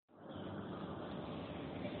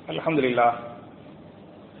அல்ஹம்துலில்லாஹ்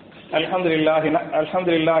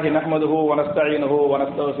நஹ்மதுஹு வ நஸ்தஈனுஹு வ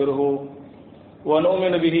நஸ்தக்ஃபிருஹு வ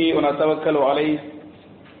நு'மினு பிஹி வ நதவக்கலு அலைஹி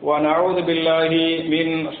வ நஊது பில்லாஹி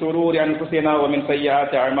மின் ஷுரூரி அன்ஃபுஸினா வ மின்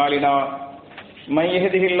ஸய்யிஆத்தி அஅமாலினா மன்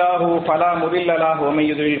யஹ்திஹில்லாஹு ஃபலா முதில்ல லஹு வ மன்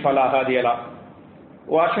யுத்லில் ஃபலா ஹாதிய லஹு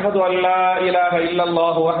வ அஷ்ஹது அன் லா இலாஹா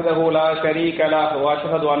இல்லல்லாஹு வஹ்தஹு லா ஷரீக லஹு வ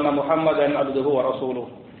அஷ்ஹது அன்ன முஹம்மதன் அப்துஹு வ ரசூலுஹு.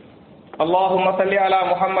 اللهم صل على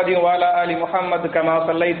محمد وعلى آل محمد كما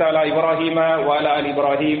صليت على إبراهيم وعلى آل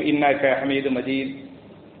إبراهيم إنك حميد مجيد.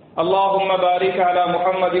 اللهم بارك على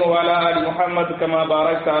محمد وعلى آل محمد كما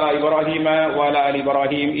باركت على إبراهيم وعلى آل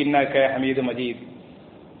إبراهيم إنك حميد مجيد.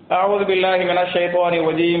 أعوذ بالله من الشيطان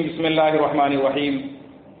الرجيم. بسم الله الرحمن الرحيم.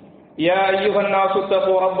 يا أيها الناس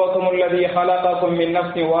اتقوا ربكم الذي خلقكم من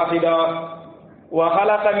نفس واحدة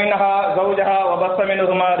وخلق منها زوجها وبث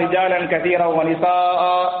منهما رجالا كثيرا ونساء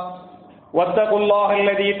واتقوا الله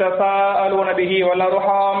الذي تساءلون به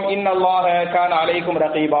والأرحام إن الله كان عليكم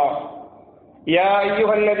رقيبا. يا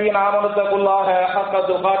أيها الذين آمنوا اتقوا الله حق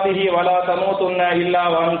تقاته ولا تموتن إلا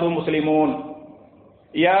وأنتم مسلمون.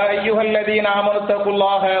 يا أيها الذين آمنوا اتقوا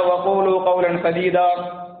الله وقولوا قولا سديدا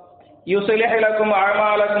يصلح لكم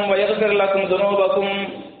أعمالكم ويغفر لكم ذنوبكم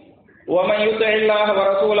ومن يطع الله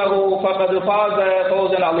ورسوله فقد فاز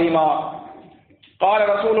فوزا عظيما. قال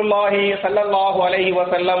رسول الله صلى الله عليه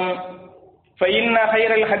وسلم فإن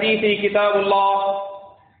خير الحديث كتاب الله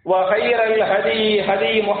وخير الهدي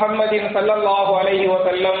هدي محمد صلى الله عليه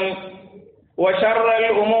وسلم وشر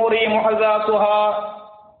الأمور محدثاتها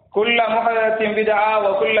كل محدثة بدعة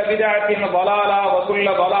وكل بدعة ضلالة وكل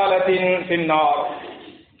ضلالة في النار.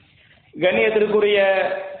 கண்ணியத்திற்குரிய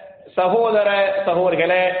சகோதர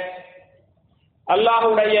சகோதரிகளே,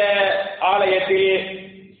 அல்லாஹ்வுடைய ஆலயத்தில்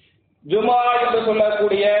ஜுமா என்று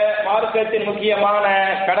சொல்லக்கூடிய மார்க்கத்தின் முக்கியமான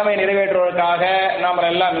கடமை நிறைவேற்றுவதற்காக நாம்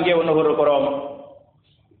எல்லாம் இங்கே ஒன்று கூறுகிறோம்.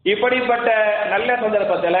 இப்படிப்பட்ட நல்ல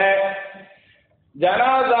சந்தர்ப்பத்தில்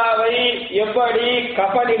ஜனாசாவை எப்படி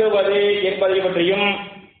கஃனிடுவது என்பதை பற்றியும்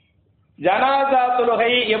ஜனாசா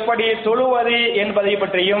தொழுகை எப்படி தொழுவது என்பதை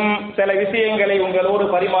பற்றியும் சில விஷயங்களை உங்களோடு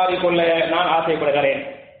பரிமாறிக்கொள்ள நான் ஆசைப்படுகிறேன்.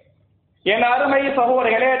 என் அருமை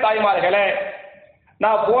சகோதரர்களே, தாய்மார்களே,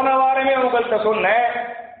 நான் போன வாரமே உங்கள்கிட்ட சொன்னேன்,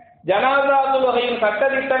 ஜனாசா தொழுகையின்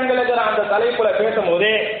சட்டதிட்டங்களுக்கு அந்த தலைப்புல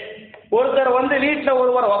பேசும்போது ஒருத்தர் வீட்டில்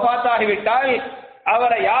ஒருவர் வஃபாத்தாகிவிட்டால்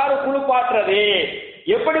அவரை யாரு குளிப்பாட்டுறது,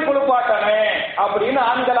 எப்படி குளிப்பாட்டணும் அப்படின்னு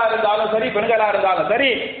ஆண்களா இருந்தாலும் சரி பெண்களா இருந்தாலும்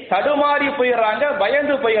சரி தடுமாறி போயிடுறாங்க,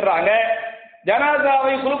 பயந்து போயிடுறாங்க.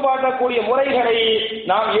 ஜனாசாவை குளிப்பாட்டக்கூடிய முறைகளை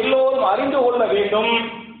நாம் எல்லோரும் அறிந்து கொள்ள வேண்டும்.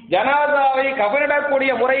 ஜனாசாவை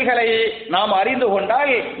கஃனிடக்கூடிய முறைகளை நாம் அறிந்து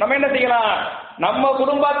கொண்டால் நம்ம என்ன செய்யலாம், நம்ம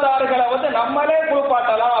குடும்பத்தார்களை நம்மளே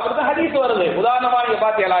குளிப்பாட்டலாம். அப்படிதான் ஹதீஸ் வருது. உதாரணமா நீங்க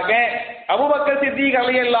பாத்தீங்களாக்க அபூபக்கர் சித்திக்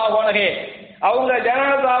ரலியல்லாஹு அன்ஹு அவங்க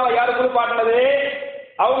ஜனாசாவை யாரு குளிப்பாட்டினது,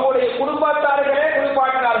 அவங்களுடைய குடும்பத்தார்களே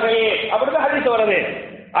குளிப்பாட்டினார்கள். அப்படிதான் ஹதீஸ் வருது.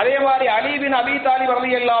 அதே மாதிரி அலி பின் அபி தாலிப்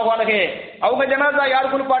ரலியல்லாஹு அன்ஹு அவங்க ஜனாசா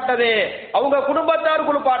யார் குளிப்பாட்டது, அவங்க குடும்பத்தார்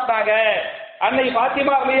குளிப்பாட்டாங்க. அன்னை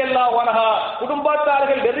பாத்திமா ரலியல்லாஹு அன்ஹா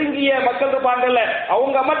குடும்பத்தார்கள் நெருங்கிய மக்கள் இருப்பாங்கல்ல,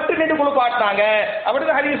 அவங்க மட்டும் நின்று குளிப்பாட்டாங்க.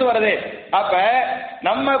 அப்படிதான் ஹதீஸ் வருது. அப்ப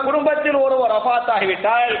நம்ம குடும்பத்தில் ஒருவர் வஃபாத்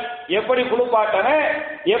ஆகிவிட்டால் எப்படி குளிப்பாட்டணும்,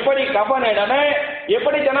 எப்படி கஃனிடணும்,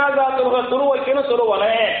 எப்படி ஜனாசா தொழுகை துருவைக்கணும்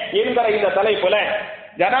துருவணும் என்கிற இந்த தலைப்புல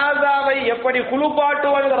ஜனாசாவை எப்படி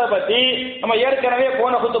குளிப்பாட்டுவதுங்கிற பத்தி நம்ம ஏற்கனவே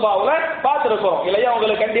போன குத்துபாவுல பார்த்திருக்கோம் இல்லையா?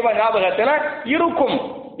 உங்களுக்கு கண்டிப்பா ஞாபகத்துல இருக்கும்.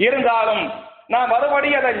 இருந்தாலும் நான்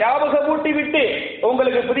மறுபடியும் அதை ஞாபகம் ஊட்டி விட்டு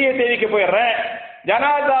உங்களுக்கு புதிய செய்திக்கு போயிடுறேன்.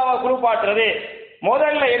 ஜனாசாவை குளிப்பாட்டுறது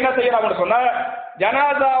முதல்ல என்ன செய்யலாம் சொன்னா,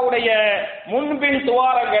 ஜனாசாவுடைய முன்பின்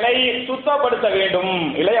துவாரங்களை சுத்தப்படுத்த வேண்டும்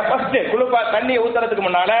இல்லையா? ஃபர்ஸ்ட் தண்ணியை ஊத்துறதுக்கு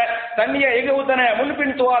முன்னால தண்ணியை எங்க ஊத்தன,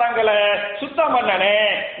 முன்பின் துவாரங்களை சுத்தம் பண்ணனே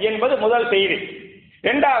என்பது முதல் செய்தி.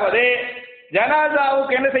 இரண்டாவது,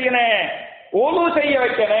 ஜனாசாவுக்கு என்ன செய்யணும், ஒது செய்ய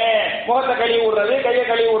வைக்கணும். முகத்தை கழுவி விடுறது, கையை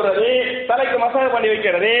கழுவி விடுறது, தலைக்கு மசாஜ் பண்ணி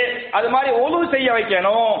வைக்கிறது, அது மாதிரி ஒது செய்ய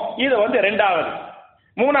வைக்கணும். இது இரண்டாவது.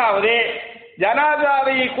 மூணாவது,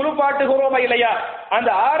 ஜனாசாவை குளிப்பாட்டுகிறோமா இல்லையா, அந்த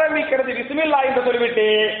ஆரம்பிக்கிறது பிஸ்மில்லாஹ் என்று சொல்லிவிட்டு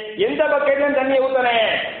எந்த பக்கத்திலும் தண்ணியை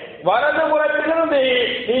ஊத்தணும், வலது புறத்திலிருந்து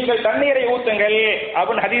நீங்கள் தண்ணீரை ஊத்துங்கள்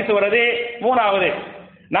அப்படின்னு ஹதீஸ் வருது. மூணாவது.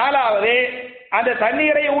 நாலாவது, அந்த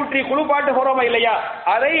தண்ணீரை ஊற்றி குளிப்பாட்டுகிறோமா இல்லையா,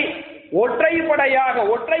 அதை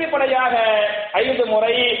ஒற்றைப்படையாக 5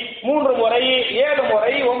 முறை, 3 முறை, 7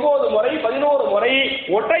 முறை, 9 முறை, 11 முறை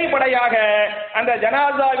ஒற்றைப்படையாக அந்த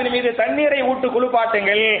ஜனாசாவின் மீது தண்ணீரை ஊட்டு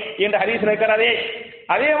குளிப்பாட்டுங்கள் என்று ஹதீஸ் இருக்கிறது.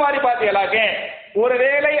 அதே மாதிரி பார்த்தீங்களாக்க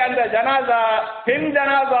ஒருவேளை அந்த ஜனாசா பெண்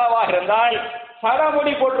ஜனாசாவாக இருந்தால்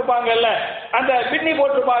சரமுடி போட்டிருப்பாங்கல்ல, அந்த பின்னி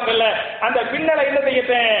போட்டிருப்பாங்கல்ல, அந்த பின்னலை என்ன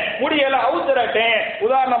செய்யட்டேன், முடியெல்லாம் அவுத்துறட்டேன்.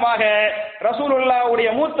 உதாரணமாக ரசூலுல்லாஹ்வுடைய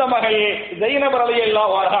மூத்த மகள் ஜைனப்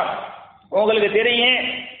ரலியல்லாஹு அன்ஹா, உங்களுக்கு தெரியும்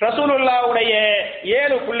ரசூலுல்லாஹ்வுடைய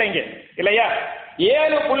 7 பிள்ளைங்க இல்லையா,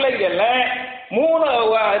 7 பிள்ளைங்கள்ல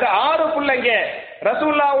 6 பிள்ளைங்க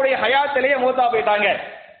ரசூலுல்லாஹ்வுடைய ஹயாத்திலேயே மூத்தா போயிட்டாங்க.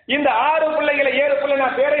 இந்த 6 பிள்ளைகளை 7 பிள்ளை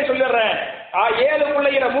நான் பேரை சொல்லிடுறேன். 7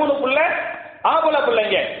 பிள்ளைகிற 3 பிள்ளை ஆம்பளை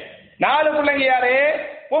பிள்ளைங்க, 4 பிள்ளைங்க யாரு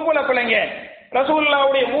பொம்பளை பிள்ளைங்க.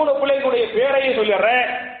 ரசூலுல்லாஹ்வுடைய 3 பிள்ளைகளுடைய பேரையும் சொல்லிடுறேன்.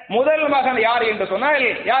 முதல் மகன் யார் என்று சொன்னால்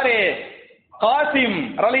யாரு, காசிம்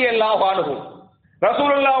ரலியல்லாஹு அன்ஹு.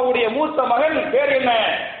 ரசூலுல்லாஹ்வுடைய மூத்த மகன் பேர் என்ன,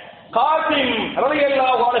 காசிம்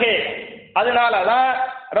ரலியல்லாஹு அன்ஹு. அதனாலதான்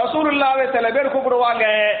ரசூலுல்லாஹ்வை சில பேர் கூப்பிடுவாங்க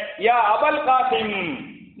யா அபுல் காசிம்.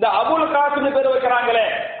 இந்த அபுல் காசிம் பேர் வைக்கிறாங்களே,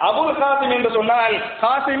 அபுல் காசிம் என்று சொன்னால்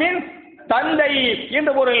காசிமின் தந்தை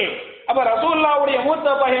என்று பொருள். அப்ப ரசூலுல்லாஹ்வுடைய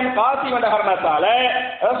மூத்த பையன் காசிம் என்ற காரணத்தால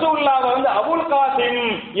ரசூலுல்லாஹ் அபுல் காசிம்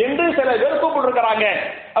என்று சில பேர் கூப்பிட்டுருக்கிறாங்க.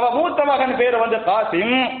 அப்ப மூத்த மகன் பேர்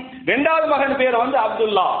காசிம், 2வது மகன் பேர்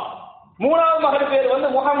அப்துல்லா, 3வது மகன் பேர்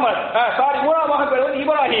முகமது, சாரி 3வது மகன் பேர்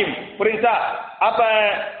இப்ராஹிம். புரியுதா? அப்ப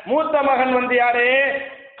மூத்த மகன் யாரு,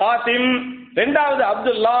 காசிம், 2வது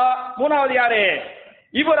அப்துல்லா, 3வது யாரு,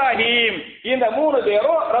 இப்ராஹிம். இந்த 3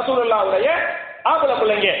 பேரும் ரசூலுல்லாஹ்வுடைய ஆம்பளை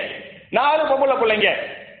பிள்ளைங்க. 4 பொம்பளை பிள்ளைங்க.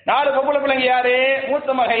 4 பொம்பளை பிள்ளைங்க யாரு,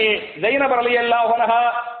 மூத்த மகள் ஜைனப் ரலியல்லாஹு அன்ஹா,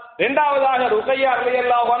 2வதாக ருக்கையா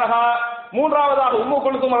ரலியல்லாஹு அன்ஹா, 3வதாக உம்மு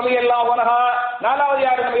குல்தும் ரலியல்லாஹு அன்ஹா, 4வது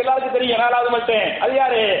யாரு நம்ம எல்லாருக்கும் தெரியும், 4வது மட்டும் அது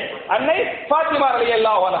யாரு, அன்னை ஃபாத்திமா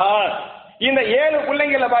ரலியல்லாஹு அன்ஹா. இந்த 7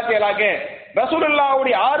 பிள்ளைங்கள பாத்தீங்களாக்க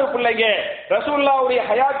ரசூலுல்லாஹ்வுடைய 6 பிள்ளைங்க ரசூலுல்லாஹ்வுடைய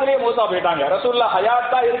ஹயாத்திலே மூத்தா போயிட்டாங்க. ரசூலுல்லாஹ்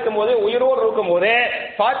ஹயாத்தா இருக்கும் போதே, உயிரோடு இருக்கும் போதே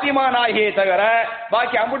ஃபாத்திமா நாயகியை தவிர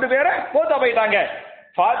பாக்கி 50 பேரை மூத்தா போயிட்டாங்க.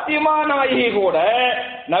 ஃபாத்திமா நாயகி கூட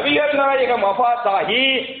நபிகள் நாயகம் வஃபாத்தாகி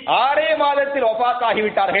 6 மாதத்தில் வஃபாத்தாகி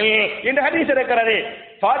விட்டார்கள் என்று ஹதீஸ் இருக்கிறது.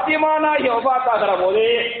 ஃபாத்திமா நாயகி வஃபாத்தாகிற போது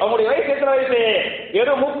அவங்களுடைய வயசு எத்தனை வயசு,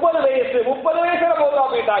 வெறும் 30 வயசு. 30 வயசுல மூத்தா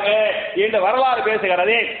போயிட்டாங்க என்று வரலாறு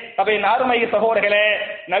பேசுகிறது. அப்ப என் அருமை சகோதரர்களே,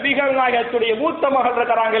 நபிகள் நாயகத்துடைய மூத்த மகள்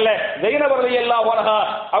இருக்கிறாங்கல்ல ஜைனப் ரலியல்லாஹு அன்ஹா,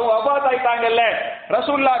 அவங்க வஃபாத்தாயிட்டாங்கல்ல.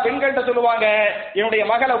 ரசூலுல்லாஹ் பெண்கள்கிட்ட சொல்லுவாங்க என்னுடைய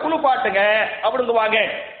மகளை குளிப்பாட்டுங்க அப்படிங்குவாங்க.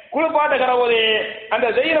 குளிப்பாட்டுகிற போது அந்த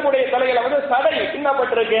ஜெயினபுடைய தலையில சடை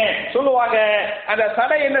பின்னப்பட்டிருக்கேன் சொல்லுவாங்க. அந்த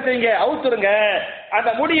சடை என்ன செய்யுங்க, அவுத்துருங்க. அந்த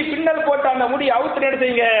முடி பின்னல் போட்டு அந்த முடி அவுத்து என்ன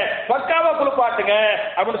செய்யுங்க, பக்காவா குளிப்பாட்டுங்க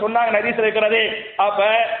அப்படின்னு சொன்னாங்க, ஹதீஸ் இருக்கிறது.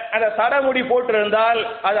 அப்ப அந்த சடை முடி போட்டு இருந்தால்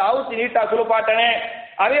அது அவுத்து நீட்டா குளிப்பாட்டனே.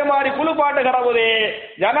 அதே மாதிரி குளிப்பாட்டுகிற போது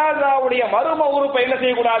ஜனாசாவுடைய மரும உறுப்பை என்ன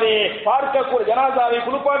செய்யக்கூடாது, பார்க்கக்கூடிய ஜனாசாவை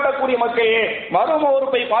குளிப்பாட்டக்கூடிய மக்கள் மரும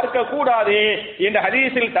உறுப்பை பார்க்க கூடாது என்ற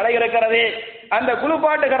ஹதீஸில் தடை இருக்கிறது. அந்த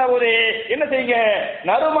குளிப்பாட்டுகிற போது என்ன செய்யுங்க,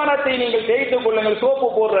 நறுமணத்தை நீங்கள் தேய்த்துக் கொள்ளுங்கள். சோப்பு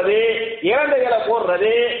போடுறது, இறந்தைகளை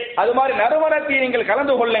போடுறது, அது மாதிரி நறுமணத்தை நீங்கள்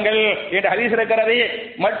கலந்து கொள்ளுங்கள் என்ற ஹதீஸ் இருக்கிறது.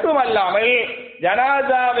 மட்டுமல்லாமல்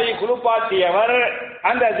ஜனாசாவை குளிப்பாட்டியவர்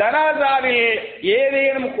அந்த ஜனாசாவில்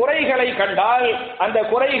ஏதேனும் குறைகளை கண்டால் அந்த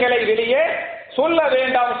குறைகளை வெளியே சொல்ல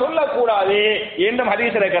வேண்டாம், சொல்லக்கூடாது என்றும்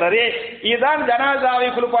ஹதீஸ் இருக்கிறது. இதுதான் ஜனாசாவை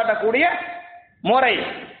குளிப்பாட்டக்கூடிய முறை.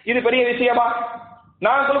 இது பெரிய விஷயமா?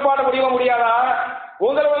 நான் குளிப்பாட்ட முடியுமா முடியாதா?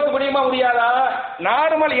 உங்களுக்கு முடியுமா முடியாதா?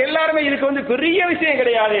 நார்மல் எல்லாருமே இதுக்கு பெரிய விஷயம்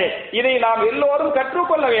கிடையாது. இதை நாம் எல்லோரும்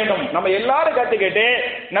கற்றுக்கொள்ள வேண்டும். நம்ம எல்லாரும் கத்துக்கிட்டு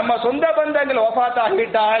நம்ம சொந்த பந்தங்கள்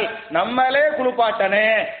வஃபாத்தாகிவிட்டால் நம்மளே குளிப்பாட்டனே,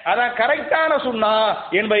 அதான் கரெக்டான சுன்னா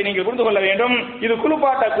என்பதை நீங்கள் புரிந்து கொள்ள வேண்டும். இது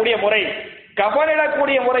குளிப்பாட்டக்கூடிய முறை.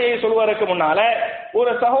 கஃனிடக்கூடிய முறையை சொல்வதற்கு முன்னால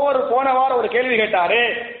ஒரு சகோதரர் போன வாரம் ஒரு கேள்வி கேட்டாரு,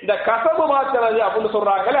 இந்த கசபு மாத்துறது அப்படின்னு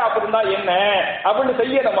சொல்றாங்களே அப்படின்னா என்ன, அப்படின்னு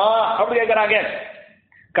செய்யணுமா அப்படி கேட்கிறாங்க.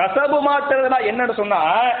 கசபு மாத்துறதுனா என்னன்னு சொன்னா,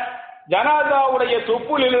 ஜனாசாவுடைய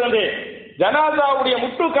தொப்புலிலிருந்து ஜனாசாவுடைய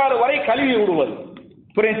முட்டுக்கால் வரை கழுவி விடுவது.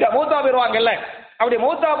 புரிஞ்சா? மூத்தா போயிருவாங்கல்ல, அப்படி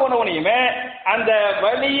மூத்தா போனவனையுமே அந்த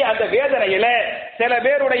வலி அந்த வேதனையில சில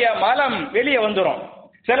பேருடைய மலம் வெளியே வந்துடும்,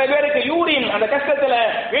 சில பேருக்கு யூரின் அந்த கஷ்டத்துல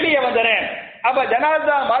வெளியே வந்துடும். அப்ப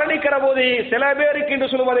ஜனாசா மரணிக்கிற போது சில பேருக்கு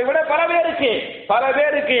என்று சொல்வதை விட பல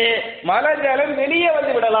பேருக்கு மலஜலம் வெளியே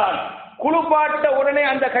வந்து விடலாம். குளிப்பாட்ட உடனே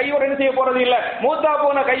அந்த கையோட என்ன செய்ய போறது இல்ல, மூத்தா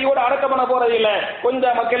போன கையோட அடக்கம் பண்ண போறது இல்ல.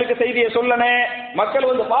 கொஞ்சம் மக்களுக்கு செய்தியை சொல்லணும், மக்கள்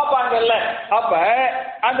பாப்பாங்கல்ல. அப்ப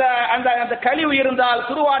அந்த அந்த அந்த கழிவு இருந்தால்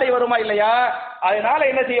துருவாடை வருமா இல்லையா? அதனால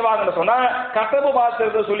என்ன செய்வாங்கன்னு சொன்னா, கசபு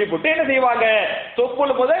பாத்திரத்தை சொல்லி போட்டு என்ன செய்வாங்க,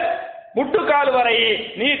 தொப்புள் முதல் முட்டுக்கால் வரை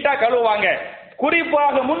நீட்டா கழுவுவாங்க.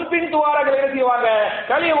 குறிப்பாக முன்பின் துவாரங்கள் என்ன செய்வாங்க,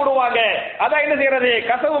 கழுவி விடுவாங்க. அதான் என்ன செய்யறது,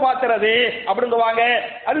 கசவு மாத்துறது அப்படிங்குவாங்க.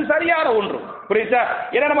 அது சரியான ஒன்று. புரியுதா?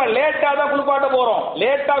 ஏன்னா நம்ம லேட்டா தான் குளிப்பாட்ட போறோம்,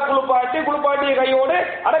 லேட்டா குளிப்பாட்டி கையோடு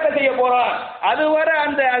அடக்க செய்ய போறோம். அதுவரை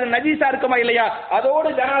அது நஜீஸா இருக்குமா இல்லையா, அதோடு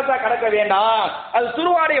ஜனாசா கடக்க வேண்டாம், அது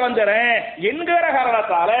துருவாடை வந்துடும் என்கிற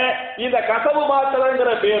காரணத்தால இந்த கசபு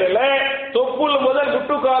மாத்துறங்கிற பேரில் தொப்புள் முதல்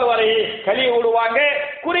முட்டுக்கால் வரை கழுவி விடுவாங்க.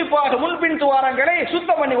 குறிப்பாக முன்பின் துவாரங்களை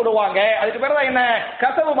சுத்தம் பண்ணி விடுவாங்க. அதுக்கு பிறகு என்ன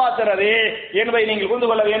கசபு மாத்துறது என்பதை நீங்கள் புரிந்து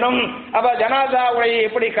கொள்ள வேண்டும். அப்ப ஜனாசாவை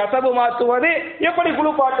எப்படி கசபு மாத்துவது, எப்படி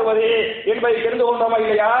குளிப்பாட்டுவது என்பதை தெரிந்து கொண்டோமா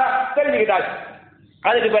இல்லையா, தெரிஞ்சுக்கிட்டாச்சு.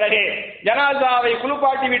 அதுக்கு பிறகு ஜனாசாவை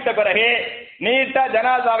குளிப்பாட்டி விட்ட பிறகு நீட்டா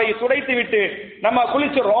ஜனாசாவை துடைத்து விட்டு நம்ம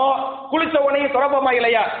குளிச்சுறோம். குளிச்ச உடனே துறப்பமா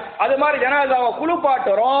இல்லையா, அது மாதிரி ஜனாசாவை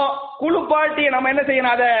குளிப்பாட்டுறோம். குளிப்பாட்டி நம்ம என்ன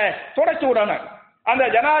செய்யணும், அதை துடைச்சு விடணும். அந்த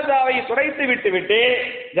ஜனாசாவை துடைத்து விட்டு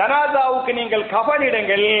ஜனாசாவுக்கு நீங்கள்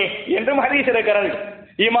கஃனிடுங்கள் என்றும் ஹதீஸ் இருக்கிறது.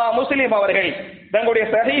 இமாம் முஸ்லிம் அவர்கள் தங்களுடைய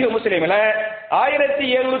சஹீஹ் முஸ்லிம்ல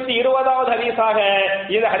 1720வது ஹதீஸாக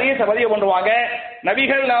இந்த ஹதீஸை பதிவு பண்ணுவாங்க.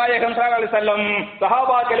 நபிகள் நாயகம் ஸல்லல்லாஹு அலைஹி வஸல்லம்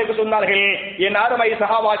சஹாபாக்களுக்கு சொன்னார்கள், என் அருமை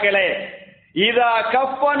சஹாபாக்களே, இதா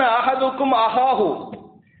கஃபன அஹதுக்கும் அஹாஹு,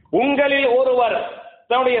 உங்களில் ஒருவர்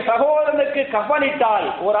தன்னுடைய சகோதரனுக்கு கஃனிட்டால்,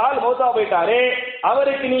 ஒரு ஆள் மௌத்தா போயிட்டாரு,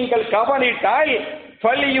 அவருக்கு நீங்கள் கஃனிட்டால்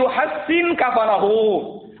ஃபல்யுஹஸ்ஸின் கஃனஹு,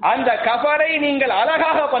 அந்த கஃனை நீங்கள்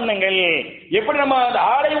அழகாக பண்ணுங்கள். எப்படி நம்ம அந்த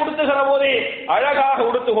ஆடை உடுத்துகிற போது அழகாக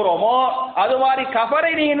உடுத்துகிறோமோ அது மாதிரி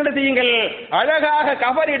கஃனை நீங்க என்ன செய்யுங்கள், அழகாக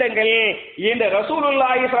கஃனிடுங்கள் என்று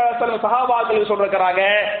ரசூலுல்லாஹி ஸல்லல்லாஹு அலைஹி வஸல்லம் சஹாபாக்கள் சொல்றாங்க.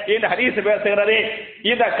 இந்த ஹதீஸ் பேசுகிறது.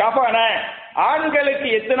 இந்த கஃனை ஆண்களுக்கு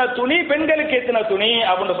எத்தனை துணி, பெண்களுக்கு எத்தனை துணி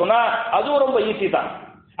அப்படின்னு சொன்னா அது ரொம்ப ஈஸி தான்.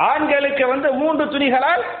 ஆண்களுக்கு 3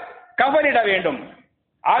 துணிகளால் கஃனிட வேண்டும்,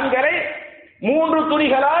 ஆண்களை 3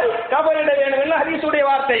 துணிகளால் கஃனிட வேண்டும் என்று ஹதீஸுடைய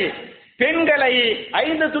வார்த்தை. பெண்களை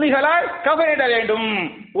 5 துணிகளால் கஃனிட வேண்டும்.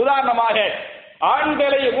 உதாரணமாக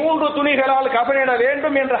ஆண்களை 3 துணிகளால் கஃனிட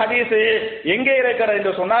வேண்டும் என்ற ஹதீஸ் எங்கே இருக்கிறது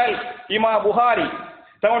என்று சொன்னால், இமாம் புகாரி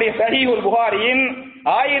தன்னுடைய சஹீஹுல் புகாரியின்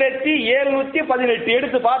 1718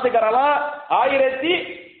 எடுத்து பார்த்துக்கலாம்.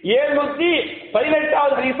 1718வது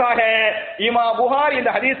ஹதீஸாக இமாம் புகாரி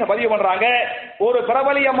இந்த ஹதீஸை பதிவு பண்றாங்க. ஒரு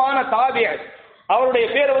பிரபலியமான தாபி, அவருடைய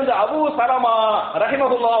பேர் அபூ சலமா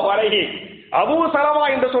ரஹிமஹுல்லாஹு அலைஹி. அபூ சலமா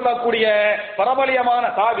என்று சொல்லக்கூடிய பிரபலியமான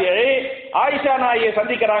தாபியை ஆயிஷா நாயை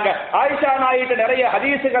சந்திக்கிறாங்க. ஆயிஷா நாயிட்ட நிறைய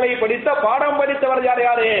ஹதீசுகளை படித்த பாடம் படித்தவர்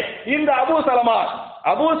யாரு, இந்த அபூ சலமா.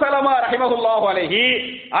 அபூ சலமா ரஹிமஹுல்லாஹு அலைஹி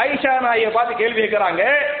ஆயிஷா நாயை பார்த்து கேள்வி கேட்கிறாங்க,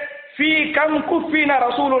 ஃபீ கம் குஃபின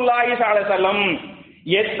ரசூலுல்லாஹி ஸல்லல்லாஹு அலைஹி வஸல்லம்,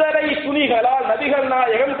 எத்தனை துணிகளால் நபிகள்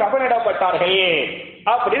நாயகம் கஃனிடப்பட்டார்கள்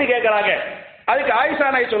அப்படின்னு கேட்கிறாங்க. அதுக்கு ஆயிஷா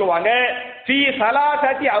நாய் சொல்லுவாங்க, ஃபீ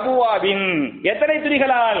ஸலாஸதி அபுவாபின், எத்தனை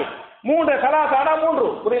துணிகளால், 3 ஸலாஸானா 3,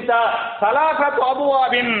 புரியுதா, ஸலாஸத்து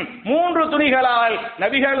அபுவாபின் 3 துணிகளால்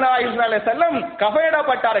நபிகள் நாயகம் ஸல்லல்லாஹு அலைஹி வஸல்லம்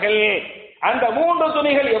கஃனிடப்பட்டார்கள். அந்த 3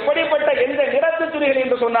 துணிகள் எப்படிப்பட்ட, எந்த நிறத்து துணிகள்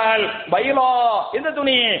என்று சொன்னால் பைலா, எந்த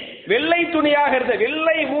துணி, வெள்ளை துணியாக இருந்த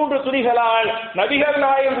வெள்ளை 3 துணிகளால் நபிகள்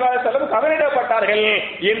நாயகம் ஸல்லல்லாஹு அலைஹி வஸல்லம் கஃனிடப்பட்டார்கள்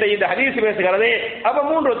என்று இந்த ஹதீஸ் பேசுகிறது. அப்ப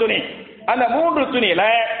 3 துணி. அந்த 3 துணியில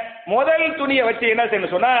முதல் துணியை வச்சு என்ன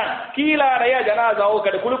செய்யணும் சொன்னா, கீழாடைய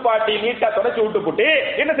ஜனாசாவுக்கு குளிப்பாட்டி நீட்டா தொடச்சு விட்டு போட்டு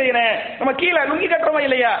என்ன செய்யணும், நம்ம கீழே லுங்கி கட்டுறோமா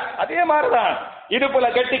இல்லையா, அதே மாதிரிதான் இடுப்புல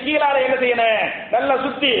கட்டி கீழாட என்ன செய்யணும், நல்லா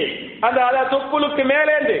சுத்தி அந்த தொப்புளுக்கு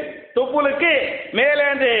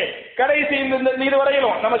மேலேந்து கடைசி இது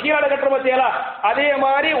வரையிலும் நம்ம கீழாடை கட்டுறோம் பார்த்தீங்களா, அதே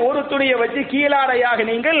மாதிரி ஒரு துணியை வச்சு கீழாடையாக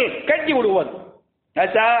நீங்கள் கட்டி விடுவது.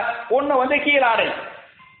 ஆச்சா, ஒண்ணு கீழாடை.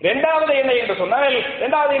 ரெண்டாவது என்ன என்று சொன்னால்,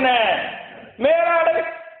 ரெண்டாவது என்ன, மேலாடை.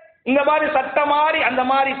 இந்த மாதிரி சட்ட மாதிரி அந்த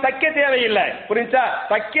மாதிரி தைக்க தேவையில்லை, புரிஞ்சா,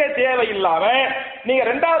 தைக்க தேவையில்லாம நீங்க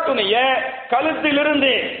ரெண்டாவது துணிய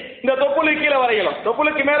கழுத்திலிருந்து இந்த தொப்புளுக்கு கீழே வரையிலும்,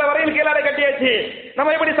 தொப்புளுக்கு மேல வரையில் கீழாடை கட்டியாச்சு.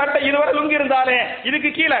 நம்ம எப்படி சட்டை இதுவரை லுங்கி இருந்தாலே இதுக்கு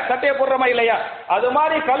கீழே சட்டையை போடுறோமா இல்லையா, அது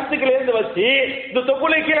மாதிரி கழுத்துக்குள்ள இருந்து வச்சு இந்த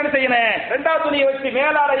தொப்புளுக்கு கீழே செய்யணும், ரெண்டாவது துணியை வச்சு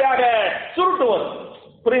மேலாடையாக சுருட்டுவது.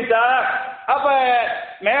 புரியுதா? அப்ப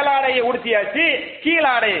மேலாடையை உடுத்தியாச்சு,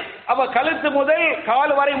 கீழாடை. அப்ப கழுத்து முதல்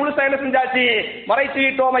கால் வரை முழுசா என்ன செஞ்சாச்சு, மறைத்து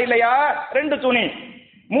விட்டோமா இல்லையா, 2 துணி.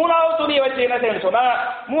 மூணாவது துணியை வச்சு என்ன செய்யணும் சொன்னா,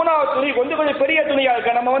 மூணாவது துணி கொஞ்சம் பெரிய துணியா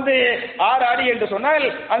இருக்க, நம்ம 6 அடி என்று சொன்னால்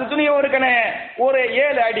அந்த துணியை இருக்கணும் ஒரு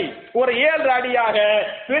 7 அடி, ஒரு 7 அடியாக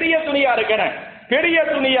பெரிய துணியா இருக்கணும். பெரிய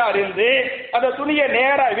துணியா இருந்து அந்த துணியை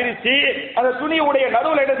நேரா விரிச்சு அந்த துணியுடைய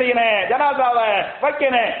நடுவில் என்ன செய்யணும், ஜனாசாவை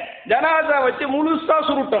வைக்கணும். ஜனாசா வச்சு முழுசா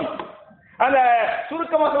சுருட்டணும். அந்த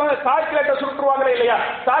சுருக்கமா சாக்லேட்டை சுருட்டுவாங்களே இல்லையா,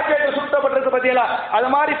 சாக்லேட்டை சுருட்டப்பட்டிருக்கு பத்தியலா, அது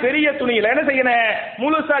மாதிரி பெரிய துணியில என்ன செய்யணும்,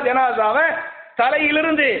 முழுசா ஜனாசாவை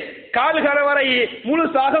தலையிலிருந்து கால்கரை வரை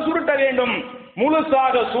முழுசாக சுருட்ட வேண்டும்.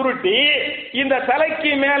 முழுசாக சுருட்டி இந்த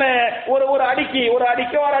தலைக்கு மேல ஒரு ஒரு அடிக்கு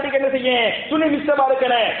என்ன செய்யும், துணி மிச்சமா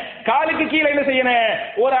இருக்கணும். காலுக்கு கீழே என்ன செய்யணும்,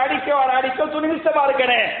 ஒரு அடிக்க துணி மிச்சமா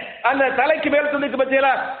இருக்கணும். அந்த தலைக்கு மேல துணிக்கு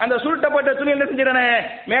பத்தியல அந்த சுருட்டப்பட்ட துணி என்ன செஞ்சிடணும்,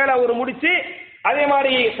 மேல ஒரு முடிச்சு, அதே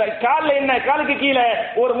மாதிரி காலுக்கு கீழே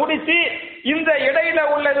ஒரு முடிச்சு, இந்த இடையில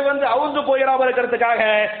உள்ளது அவுந்து போயிடாம இருக்கிறதுக்காக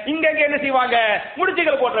இங்க என்ன செய்வாங்க,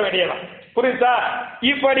 முடிச்சுகள் போட்ட வேண்டியதான். புரியுதா?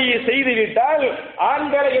 இப்படி செய்து விட்டால்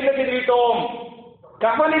ஆண்களை என்ன செய்து விட்டோம்,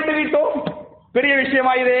 கவனித்து விட்டோம். பெரிய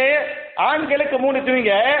விஷயமா இது. ஆண்களுக்கு 3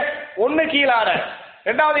 துணிங்க. ஒன்னு கீழாடை,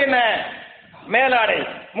 இரண்டாவது என்ன மேலாடை,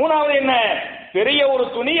 மூணாவது என்ன பெரிய ஒரு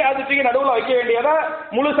துணி, அது தூக்கி நடுவில் வைக்க வேண்டியதா.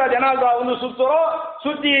 முழுசா ஜனாதா சுத்துறோம்,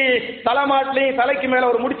 சுத்தி தலைமாட்டிலையும் தலைக்கு மேல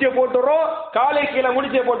ஒரு முடிச்சை போட்டுறோம், காலை கீழே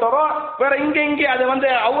முடிச்சை போட்டுறோம். வேற இங்க அது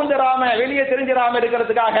அவுந்துராம வெளியே தெரிஞ்சிடாம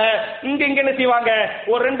இருக்கிறதுக்காக இங்க என்ன செய்வாங்க,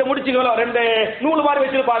 ஒரு 2 முடிச்சுகளோ 2 நூல் மாதிரி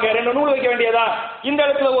வச்சிருப்பாங்க. 2 நூல் வைக்க வேண்டியதா. இந்த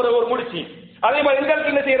இடத்துல ஒரு முடிச்சு, அதே மாதிரி இந்த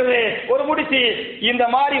இடத்துல என்ன செய்யறது, ஒரு முடிச்சு. இந்த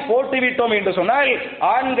மாதிரி போட்டு விட்டோம் என்று சொன்னால்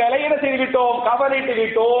ஆண்களை என்ன செய்து விட்டோம், கவனித்து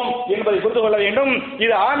விட்டோம் என்பதை புரிந்து கொள்ள வேண்டும்.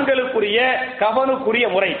 இது ஆண்களுக்குரிய கவனுக்குரிய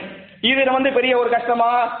முறை. இது பெரிய ஒரு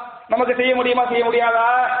கஷ்டமா, நமக்கு செய்ய முடியுமா, செய்ய முடியாதா?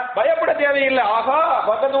 பயப்பட தேவையில்லை. ஆகா,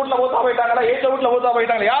 பக்கத்து வீட்டுல ஊத்தா போயிட்டாங்களா, ஏற்ற வீட்டுல ஊத்தா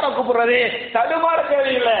போயிட்டாங்க, யாரை கூப்பிடுறது, தடுமாற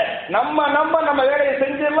தேவையில்லை. நம்ம வேலையை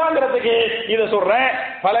செஞ்சிடலாங்கிறதுக்கு இதை சொல்றேன்.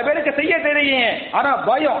 பல பேருக்கு செய்ய தெரியும், ஆனா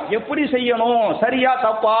பயம், எப்படி செய்யணும், சரியா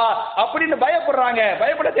தப்பா அப்படின்னு பயப்படுறாங்க.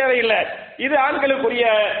 பயப்பட தேவையில்லை. இது ஆண்களுக்குரிய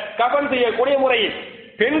கபன் செய்யக்கூடிய முறை.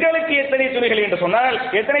 பெண்களுக்கு எத்தனை துணிகள் என்று சொன்னால்,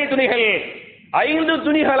 எத்தனை துணிகள், 5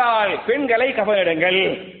 துணிகளால் பெண்களை கபனிடுங்கள்.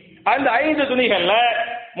 அந்த 5 துணிகள்ல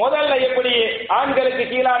முதல்ல எப்படி ஆண்களுக்கு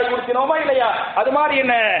கீழாடை கொடுத்தினோமா இல்லையா, அது மாதிரி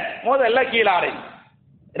என்ன, முதல்ல கீழாடை,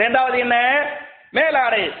 இரண்டாவது என்ன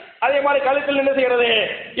மேலாடை, அதே மாதிரி கழுத்தில் என்ன செய்யறது,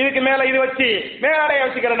 இதுக்கு மேல இது வச்சு மேலாடைய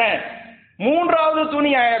வச்சுக்கிறேன். மூன்றாவது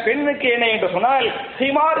துணி பெண்ணுக்கு என்ன என்று சொன்னால்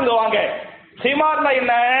ஹிமார். வாங்க, ஹிமார்னா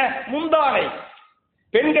என்ன, முந்தானை.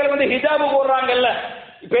 பெண்கள் ஹிஜாபு போடுறாங்கல்ல,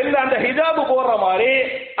 பெண் அந்த ஹிஜாபு போடுற மாதிரி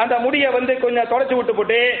அந்த முடிய கொஞ்சம் தொடச்சு விட்டு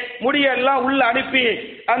போட்டு முடியெல்லாம் உள்ள அனுப்பி,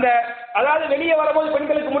 அந்த அதாவது வெளியே வரும்போது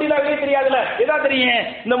பெண்களுக்கு முடியலாம் வெளியே தெரியாதுல்ல, எதா தெரியும்,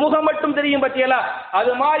 இந்த முகம் மட்டும் தெரியும் பத்தியலா,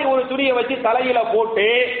 அது மாதிரி ஒரு துணியை வச்சு தலையில போட்டு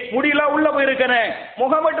முடியெல்லாம் உள்ள போயிருக்கணும்,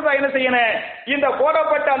 முகம் மட்டும் தான் என்ன செய்யணும், இந்த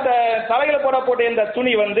போடப்பட்ட அந்த தலையில போடப்பட்ட இந்த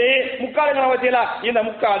துணி முக்காடுங்கிற பத்தியலா, இந்த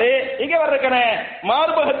முக்காடு இங்க வர இருக்கணும்,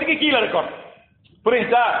 மார்பகத்துக்கு கீழே இருக்கும்.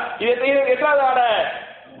 புரியுதா? இது எத்தனாவது ஆடை,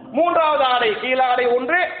 மூன்றாவது ஆடை. கீழாடை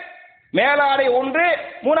 1, மேலாடை 1,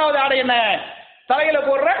 மூணாவது ஆடை என்ன, தலையில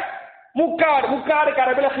போடுற முக்காடு. முக்காடு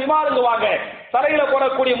கரபில ஹிமாருங்குவாங்க. தலையில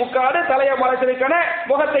போடக்கூடிய முக்காடு, தலையை மறைச்சிருக்கணும்,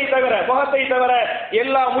 முகத்தை தவிர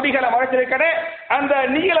எல்லா முடிகளை மறைச்சிருக்கணும். அந்த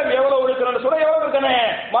நீளம் எவ்வளவு இருக்கணும், சுட எவ்வளவு இருக்கணும்,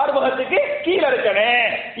 மார்பகத்துக்கு கீழே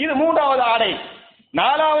இருக்கணும். இது மூன்றாவது ஆடை.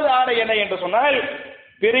 4வது ஆடை என்ன என்று சொன்னால்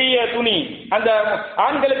பெரிய துணி. அந்த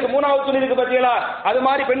ஆண்களுக்கு 3வது துணி இருக்கு பத்தியலா, அது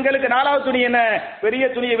மாதிரி பெண்களுக்கு 4வது துணி என்ன, பெரிய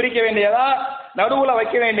துணியை விரிக்க வேண்டியதா, நடுவுல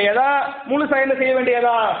வைக்க வேண்டியதா, முழுசா என்ன செய்ய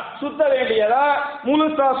வேண்டியதா, சுத்த வேண்டியதா.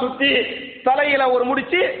 முழுசா சுத்தி தலையில ஒரு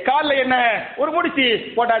முடிச்சு, காலில் என்ன ஒரு முடிச்சு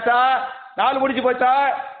போட்டாச்சா, 4 முடிச்சு போச்சா.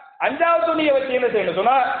 5வது துணியை வச்சு என்ன செய்யணும்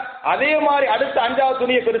சொன்னா, அதே மாதிரி அடுத்த 5வது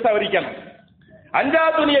துணியை பெருசா விரிக்கணும்.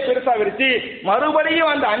 5வது துணியை பெருசா விரிச்சு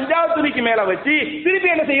மறுபடியும் அந்த 5வது துணிக்கு மேல வச்சு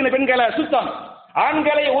திருப்பி என்ன செய்யணும், பெண்களை சுத்தம்.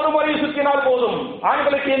 ஆண்களை ஒரு முறை சுற்றினால் போதும்,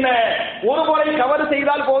 ஆண்களுக்கு என்ன ஒரு முறை கவர்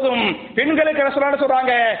செய்தால் போதும். பெண்களுக்கு என்ன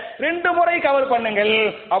சொல்றாங்க, 2 முறை கவர் பண்ணுங்கள்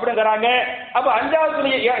அப்படிங்கிறாங்க. அப்ப 5வது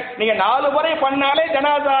துணி நீங்க 4 முறை பண்ணாலே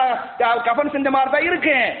ஜனாதா கஃன் செஞ்ச மாதிரி தான்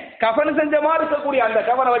இருக்கு. கஃன் செஞ்ச மாதிரி இருக்கக்கூடிய அந்த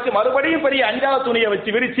கஃனை வச்சு மறுபடியும் பெரிய 5வது துணியை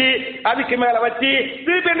வச்சு விரிச்சு அதுக்கு மேல வச்சு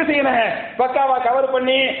திருப்பி என்ன செய்யணும், பக்காவா கவர்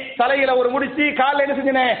பண்ணி தலையில ஒரு முடிச்சு, காலில் என்ன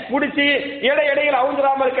செஞ்சேன் முடிச்சு, இடையில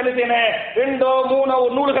அவுந்துராம இருக்க என்ன செய்யணும், 2 3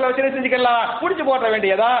 நூல்களை வச்சு என்ன செஞ்சுக்கலாம், முடிச்சு போட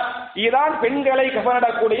வேண்டியதா. இதுதான் பெண்களை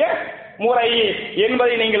கஃனிடக்கூடிய முறை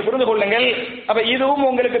என்பதை நீங்கள் புரிந்து கொள்ளுங்கள். அப்ப இதுவும்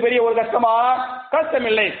உங்களுக்கு பெரிய ஒரு கஷ்டமா,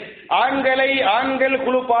 கஷ்டமில்லை. ஆண்களை ஆண்கள்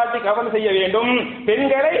குழுப்பாட்டி கஃன் செய்ய வேண்டும்,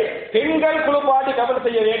 பெண்களை பெண்கள் குழுப்பாட்டி கஃன்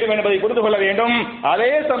செய்ய வேண்டும் என்பதை புரிந்து கொள்ள வேண்டும்.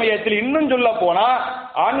 அதே சமயத்தில் இன்னும் சொல்ல போனா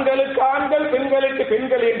ஆண்களுக்கு ஆண்கள் பெண்களுக்கு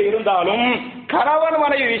பெண்கள் என்று இருந்தாலும் கணவன்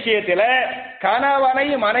மனைவி விஷயத்தில் கணவனை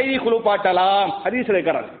மனைவி குழுப்பாட்டலாம், ஹதீஸ்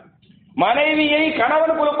இருக்கிறது. மனைவியை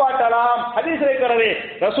கணவன் குளிப்பாட்டலாம், ஹதீஸ் இருக்கிறது.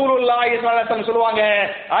 ரசூலுல்லாஹி ஸல்லல்லாஹு அலைஹி வஸல்லம் சொல்லுவாங்க,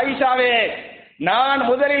 ஆயிஷாவே நான்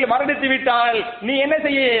முதலில் மரணித்து விட்டால் நீ என்ன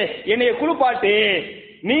செய்ய, என்னை குளிப்பாட்டு,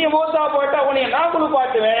 நீ மூத்தா போட்டா உன்னை நான்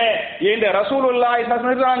குளிப்பாட்டுவேன் என்று ரசூலுல்லாஹி ஸல்லல்லாஹு அலைஹி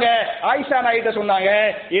வஸல்லம் சொல்றாங்க. ஆயிஷா நாயிட்ட சொன்னாங்க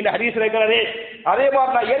இந்த ஹதீஸ் இருக்கிறது. அதே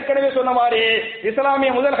மாதிரி நான் ஏற்கனவே சொன்ன மாதிரி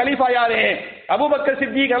இஸ்லாமிய முதல் கலீஃபா யாரு, அபூபக்கர்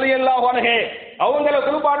சித்திக் ரலியல்லாஹு அன்ஹு, அவங்கள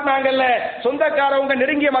குளிப்பாட்டினாங்கல்ல, சொந்தக்காரவங்க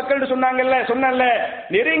நெருங்கிய மக்கள் சொன்னாங்கல்ல,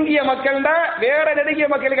 நெருங்கிய மக்கள்னா வேற நெருங்கிய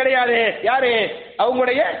மக்கள் கிடையாது. யாரு,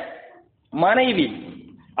 அவங்களுடைய மனைவி.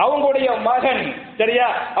 அவங்களுடைய மகன், சரியா,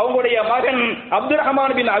 அவங்களுடைய மகன் அப்துல்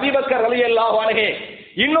ரஹ்மான் பின் அபி பக்கர் ரலியல்லாஹு அன்ஹு,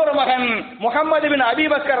 இன்னொரு மகன் முஹம்மது பின் அபி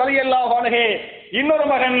பக்கர் ரலியல்லாஹு அன்ஹு, இன்னொரு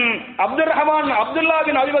மகன் அப்துல் ரஹ்மான் அப்துல்லா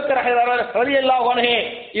பின் அபி பக்கர் ரலியல்லாஹு அன்ஹு.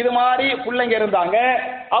 இது மாதிரி பிள்ளைங்க இருந்தாங்க.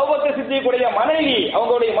 அபூபக்கர் சித்திக்குடைய மனைவி,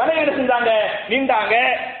 அவங்களுடைய மனைவி என்ன செஞ்சாங்க, நின்றாங்க.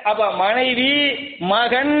 அப்ப மனைவி,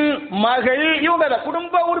 மகன், மகள், இவங்க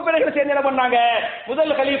குடும்ப உறுப்பினர்கள் சேர்ந்து என்ன பண்ணாங்க,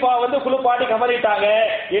 முதல் கலீஃபா வந்து குளிப்பாட்டி கமலிட்டாங்க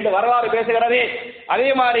என்று வரலாறு பேசுகிறது. அதே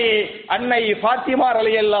மாதிரி அன்னை ஃபாத்திமா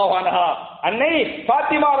ரலியல்லாஹு அன்ஹா, அன்னை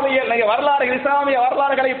ஃபாத்திமா ரலியல்லாஹு, வரலாறு இஸ்லாமிய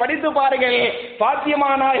வரலாறுகளை படித்து பாருங்கள்.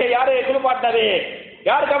 ஃபாத்திமா நாயகி யாரை குளிப்பாட்டது,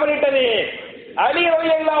 யார் கமலிட்டது? அலி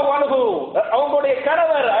ரலியல்லாஹு அன்ஹு, அவங்களுடைய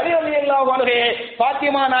கணவர் அலி ரலியல்லாஹு அன்ஹு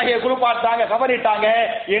ஃபாத்திமா நாயகியை குளிப்பாட்டாங்க, கமலிட்டாங்க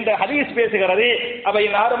என்று ஹதீஸ் பேசுகிறது. அப்ப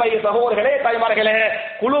இந்த அருமை சகோதரர்களே, தாய்மார்களே,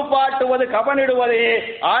 குளிப்பாட்டுவது, கபனிடுவது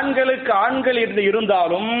ஆண்களுக்கு ஆண்கள் என்று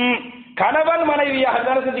இருந்தாலும் கணவன் மனைவியாக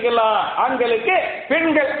இருந்தாலும் செஞ்சுக்கலாம், ஆண்களுக்கு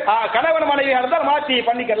பெண்கள் கணவன் மனைவியாக இருந்தால் மாற்றி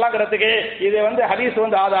பண்ணிக்கலாம்ங்கிறதுக்கு இது வந்து ஹதீஸ்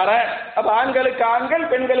வந்து ஆதாரம். அப்ப ஆண்களுக்கு ஆண்கள்,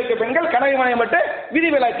 பெண்களுக்கு பெண்கள், கணவன் மனைவி மட்டும்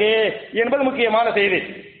விதிவிலக்கு என்பது முக்கியமான செய்தி.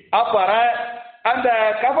 அப்புறம் அந்த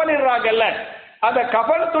கபனிடுறாங்கல்ல, அந்த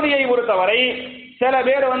கபன் துணியை பொறுத்தவரை சில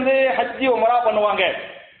பேர் வந்து ஹஜ்ஜி உம்ரா பண்ணுவாங்க.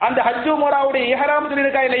 அந்த ஹஜ் உம்ராவுடைய இஹ்ராம் துணி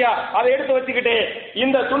இருக்கா இல்லையா, அதை எடுத்து வச்சுக்கிட்டு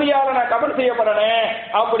இந்த துணியால நான் கபன் செய்யப்படணும்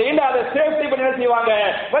அப்படின்னு அதை சேஃப்டி பண்ணி என்ன செய்வாங்க,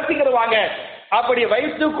 வச்சுக்கிடுவாங்க. அப்படி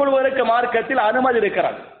வைத்துக் கொள்வதற்கு மார்க்கத்தில் அனுமதி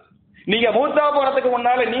இருக்கிறது. நீங்க மூத்தா போறதுக்கு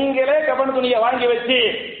முன்னால நீங்களே கபன் துணியை வாங்கி வச்சு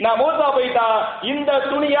நான் மூத்தா போயிட்டா இந்த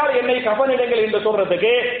துணியால் என்னை கபனிடுங்கள் என்று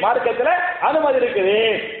சொல்றதுக்கு மார்க்கத்துல அனுமதி இருக்குது.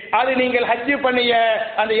 அது நீங்கள் ஹஜ்ஜி பண்ணிய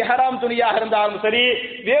அந்த இஹ்ராம் துணியாக இருந்தாலும் சரி,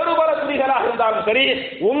 வேறு பல துணிகளாக இருந்தாலும் சரி,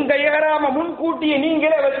 உங்க இஹ்ராம முன்கூட்டியே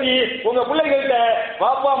நீங்களே வச்சு உங்க பிள்ளைகள்கிட்ட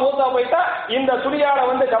பாப்பா மூத்தா போயிட்டா இந்த துணியால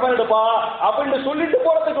வந்து கபன் எடுப்பா அப்படின்னு சொல்லிட்டு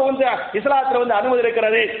போறதுக்கு வந்து இஸ்லாத்துல வந்து அனுமதி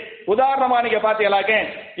இருக்கிறது. உதாரணமா நீங்க பாத்தீங்களாக்க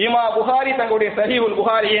இமா புகாரி தங்களுடைய சஹீஹுல்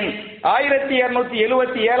புகாரியின்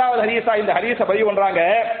 1277வது ஹதீஸா இந்த ஹதீஸை பதிவு பண்றாங்க.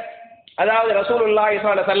 அதாவது ரசூலுல்லாஹி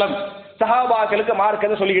ஸல்லல்லாஹு அலைஹி வஸல்லம் சஹாபாக்களுக்கு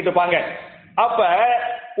மார்க்கத்தை சொல்லிக்கிட்டு இருப்பாங்க. அப்ப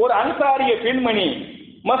ஒரு அன்சாரிய பெண்மணி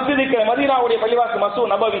மஸ்ஜிதுக்கு, மதீனாவுடைய பள்ளிவாசல்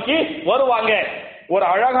மஸ்ஜித் நபவிக்கு வருவாங்க. ஒரு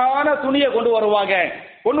அழகான துணியை கொண்டு வருவாங்க.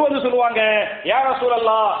 கொண்டு வந்து சொல்லுவாங்க, யா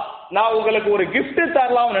ரசூலல்லாஹ், நான் உங்களுக்கு ஒரு கிஃப்ட்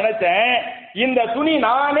தரலாம் நினைச்சேன். இந்த துணி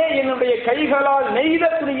நானே என்னுடைய கைகளால் நெய்த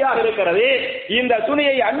துணியாக இருக்கிறது. இந்த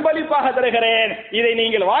துணியை அன்பளிப்பாக தருகிறேன், இதை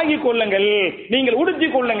நீங்கள் வாங்கிக் கொள்ளுங்கள், நீங்கள்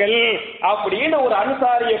உடுத்திக் கொள்ளுங்கள் அப்படின்னு ஒரு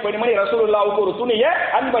அன்சாரிய பெண்மணி ரசூலுல்லாஹ்வுக்கு ஒரு துணியை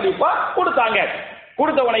அன்பளிப்பா கொடுத்தாங்க.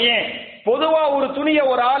 கொடுத்தவனையே பொதுவா ஒரு துணியை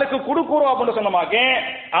ஒரு ஆளுக்கு கொடுக்குறோம் அப்படின்னு சொன்னமாக்க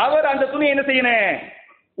அவர் அந்த துணியை என்ன செய்யணும்,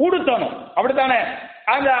 உடுத்தணும். அப்படித்தானே?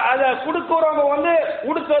 அந்த அதை கொடுக்கிறவங்க வந்து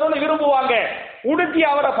உடுத்தணும்னு விரும்புவாங்க. உடுத்தி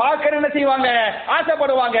அவரை பார்க்க என்ன செய்வாங்க,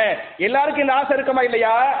 ஆசைப்படுவாங்க. எல்லாருக்கும் இந்த ஆசை இருக்குமா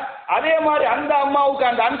இல்லையா? அதே மாதிரி அந்த அம்மாவுக்கு,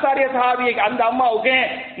 அந்த அன்சாரிய சஹாபியை அந்த அம்மாவுக்கு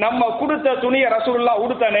நம்ம கொடுத்த துணியை ரசூலுல்லாஹ்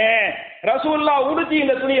உடுத்தனே, ரசூலுல்லாஹ் உடுத்தி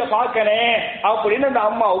இந்த துணியை பார்க்கனே அப்படின்னு அந்த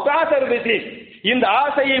அம்மாவுக்கு ஆசை இருந்துச்சு. இந்த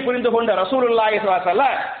ஆசையை புரிந்து கொண்ட ரசூலுல்லாஹி ஸல்லல்லாஹு அலைஹி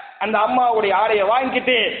வஸல்லம் அந்த அம்மாவுடைய ஆடையை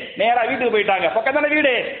வாங்கிட்டு நேரா வீட்டுக்கு போயிட்டாங்க. பக்கம் தானே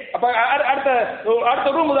வீடு, அப்ப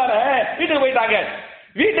அடுத்த ரூம் தானே, வீட்டுக்கு போயிட்டாங்க.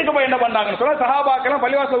 வீட்டுக்கு போய் என்ன பண்ணாங்கன்னு சொன்னா, சஹாபாக்கள்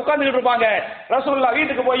பள்ளிவாசல் உட்கார்ந்துட்டு இருப்பாங்க. ரசூலுல்லாஹ்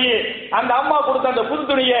வீட்டுக்கு போய் அந்த அம்மா கொடுத்த அந்த புது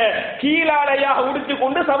துணியை கீழாடையாக உடுத்தி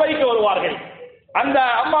கொண்டு சபைக்கு வருவார்கள். அந்த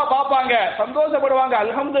அம்மா பாப்பாங்க, சந்தோஷப்படுவாங்க.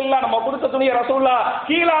 அல்ஹம்துலில்லாஹ், நம்ம கொடுத்த துணியை ரசூலுல்லாஹ்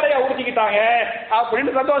கீழாடையா உடுத்திக்கிட்டாங்க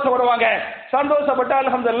அப்படின்னு சந்தோஷப்படுவாங்க. சந்தோஷப்பட்டு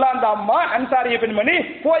அல்ஹம்துலில்லாஹ் அந்த அம்மா அன்சாரிய பெண்மணி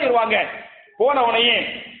போயிருவாங்க. போன உடனே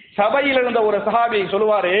சபையில் இருந்த ஒரு சஹாபி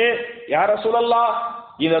சொல்லுவாரு, யா ரசூலல்லாஹ்,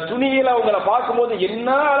 இந்த துணியில உங்களை பார்க்கும்போது என்ன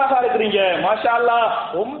அழகா இருக்கிறீங்க, மாஷா அல்லாஹ்,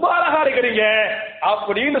 ரொம்ப அழகா இருக்கிறீங்க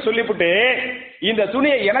அப்படின்னு சொல்லிவிட்டு இந்த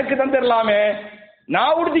துணியை எனக்கு தந்துடலாமே,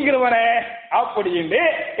 நான் உடுத்திக்கிறவனே அப்படின்னு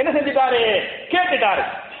என்ன செஞ்சிட்டாரு, கேட்டுட்டாரு.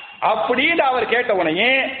 அப்படின்னு அவர் கேட்ட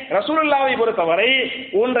உடனே ரசூலுல்லாஹ்வை பொறுத்தவரை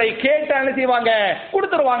ஒன்றை கேட்டு என்ன செய்வாங்க,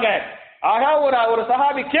 கொடுத்துருவாங்க. ஆக ஒரு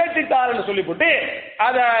சஹாபி கேட்டுட்டாருன்னு சொல்லிவிட்டு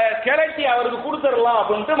அதை கிளட்டி அவருக்கு கொடுத்துடலாம்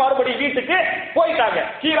அப்படின்ட்டு மறுபடியும் வீட்டுக்கு போயிட்டாங்க.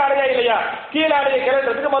 கீழாடையா இல்லையா, கீழாடையை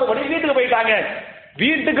கிளட்டுறதுக்கு மறுபடியும் வீட்டுக்கு போயிட்டாங்க.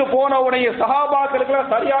 வீட்டுக்கு போன உடனே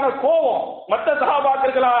சஹாபாக்களுக்கு சரியான கோபம். மற்ற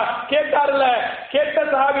சஹாபாக்களுக்கெல்லாம் கேட்டாருல்ல, கேட்ட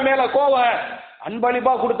சஹாபி மேல கோபம்.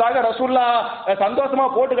 அன்பளிப்பா கொடுத்தாங்க, ரசூலுல்லாஹ் சந்தோஷமா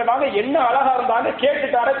போட்டுக்கிட்டாங்க, என்ன அழகா இருந்தாங்க,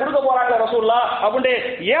 கேட்டுட்டாரு, கொடுக்க போறாங்க ரசூலுல்லாஹ் அப்படின்னு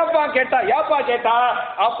ஏப்பா கேட்டா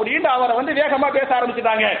அப்படின்னு அவரை வந்து வேகமா பேச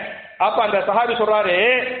ஆரம்பிச்சுட்டாங்க. அப்ப அந்த சஹாபி சொல்றாரு,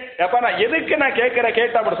 எப்ப நான் எதுக்கு நான்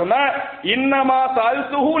கேட்ட அப்படி சொன்னா, இன்னமா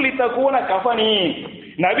சல்துஹு லிதகூன கஃபனி,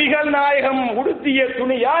 நபிகள் நாயகம் உடுத்திய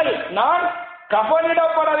துணியால் நான்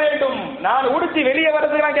கஃனிடப்பட வேண்டும். நான் உடுத்தி வெளியே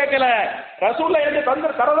வரதுக்கு நான் கேட்கல. ரசூலுல்லாஹ்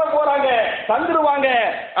எனக்கு தரதான் போறாங்க, தந்துருவாங்க.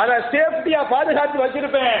 அதை சேஃப்டியா பாதுகாத்து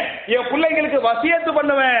வச்சிருப்பேன். என் பிள்ளைங்களுக்கு வசியத்து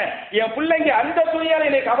பண்ணுவேன். என் பிள்ளைங்க அந்த துணியால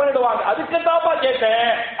என்னை கஃனிடுவாங்க. அதுக்கு தாப்பா கேட்டேன்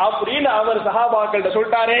அப்படின்னு அவர் சஹாபாக்கள்கிட்ட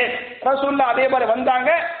சொல்லிட்டாரு. ரசூலுல்லாஹ் அதே மாதிரி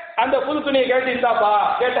வந்தாங்க. அந்த புது துணியை கேட்டு இருந்தாப்பா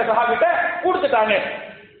கேட்ட சஹாபிட்ட கொடுத்துட்டாங்க.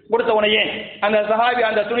 கொடுத்த உடனே அந்த சஹாபி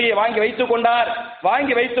அந்த துணியை வாங்கி வைத்துக் கொண்டார்.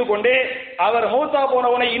 வாங்கி வைத்துக் கொண்டு அவர் மௌத்தா போன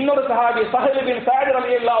உடனே இன்னொரு சஹாபி சஹல் பின் சஅத்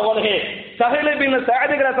ரலியல்லாஹு அன்ஹு, சஹல் பின்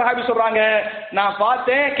சஅத்ங்கிற சஹாபி சொல்றாங்க, நான்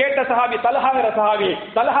பார்த்தேன். கேட்ட சஹாபி தல்ஹாங்கிற சஹாபி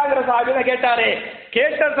தான் கேட்டாரு.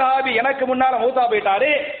 கேட்ட சஹாபி எனக்கு முன்னால மௌத்தா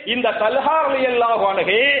போயிட்டாரு. இந்த தல்ஹா ரலியல்லாஹு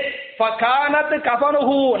அன்ஹு ஃபகானத்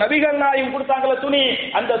கஃபனுஹு, நபிகள் நாயகம் கொடுத்தாங்கள துணி,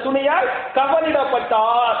 அந்த துணியால்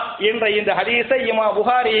கஃனிடப்பட்டார் என்ற இந்த ஹதீஸை இமாம்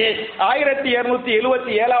புகாரி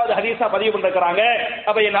 1277வது ஹதீஸா பதிவு பண்ணிருக்காங்க.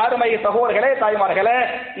 அப்ப என் அருமை சகோதரர்களே, தாய்மார்களே,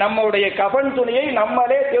 நம்முடைய கஃன் துணியை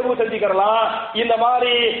நம்மளே தேர்வு செஞ்சுக்கலாம். இந்த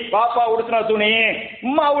மாதிரி பாப்பா உடுத்தின துணி,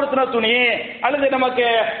 உம்மா உடுத்தின துணி, அல்லது நமக்கு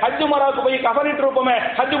ஹஜ் உம்ராவுக்கு போய் கஃனிட்டு இருப்போமே,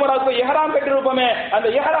 ஹஜ் உம்ராவுக்கு போய் இஹ்ராம் கட்டி இருப்போமே, அந்த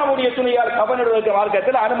இஹ்ராமுடைய துணியால் கஃனிடுவதற்கு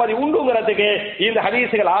மார்க்கத்தில் அனுமதி உண்டுங்கிறதுக்கு இந்த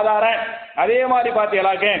ஹதீஸுகள் ஆதாரம். அதே மாதிரி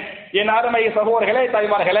பார்த்தீங்களாக்க என் அருமை சகோதரர்களே,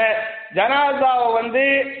 தாய்மார்களே, ஜனாசாவை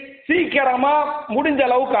சீக்கிரமா முடிஞ்ச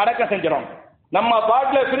அளவுக்கு அடக்கம் செஞ்சிடும். நம்ம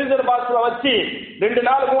பாட்டில ஃப்ரீசர் பாக்ஸ்ல வச்சு 2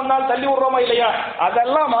 நாள் 3 நாள் தள்ளி விடுறோமா இல்லையா,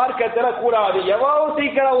 அதெல்லாம் மார்க்கத்தில் கூடாது. எவ்வளவு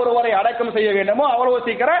சீக்கிரம் ஒருவரை அடக்கம் செய்ய வேண்டுமோ அவ்வளவு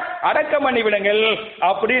சீக்கிரம் அடக்கம் பண்ணி விடுங்கள்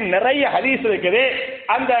அப்படின்னு நிறைய ஹதீஸ் இருக்குது.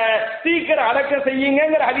 அந்த சீக்கிரம் அடக்கம்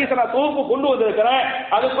செய்யுங்கிற ஹதீஸை நான் தொகுப்பு கொண்டு வந்திருக்கிறேன்.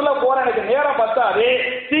 அதுக்குள்ள போற எனக்கு நேரம் பத்தாது.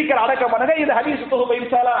 சீக்கிரம் அடக்கம் பண்ணுங்க. இந்த ஹதீஸ் தொகுப்பு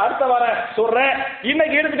இன்ஷா அல்லாஹ் அடுத்த வாரம் சொல்றேன்.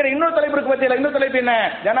 இன்னைக்கு எடுத்துக்கிற இன்னொரு தலைப்புக்கு பத்தியில இன்னொரு தலைப்பு என்ன,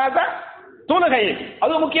 ஜனாசா தொழுகை.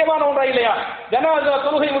 அது முக்கியமான ஒன்றா இல்லையா? ஜனாசா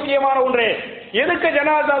தொழுகை முக்கியமான ஒன்று. எதுக்கு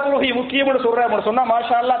ஜனாசா தொழுகை முக்கியம்னு சொல்றேன் சொன்னா,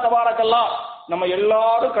 மாஷா அல்லாஹ் தபாரக்கல்லாஹ், நம்ம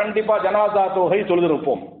எல்லாரும் கண்டிப்பா ஜனாசா தொழுகை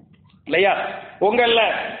தொழுதிருப்போம் இல்லையா? உங்கள்ல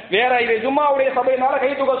வேற இது ஜும்மாவுடைய சபையினால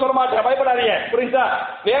கை தூக்க சொல்ல மாட்டேன், பயப்படாதீங்க, புரிஞ்சா?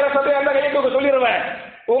 வேற சபையால கை தூக்க சொல்லிடுவேன்.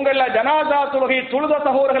 உங்கள ஜனாசா தொழுகை தொழுத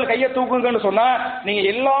சகோதரர்கள் கையை தூக்குங்கன்னு சொன்னா நீங்க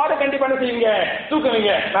எல்லாரும் கண்டிப்பா என்ன செய்வீங்க,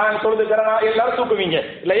 தூக்குவீங்க. நான் தொழுதுக்கிறேன் எல்லாரும் தூக்குவீங்க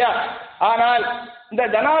இல்லையா? ஆனால் இந்த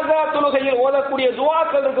ஜனாசா தொழுகையில் ஓதக்கூடிய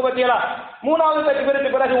துஆக்கள் இருக்கு பத்தியா, 3வது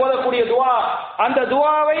தக்பீருக்கு பிறகு ஓதக்கூடிய துஆ, அந்த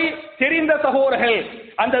துஆவை தெரிந்த சகோதரர்கள்,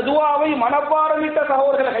 அந்த துஆவை மனப்பாடமிட்ட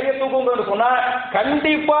சகோதரர்கள் கையை தூக்குங்கன்னு சொன்னா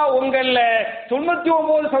கண்டிப்பா உங்கள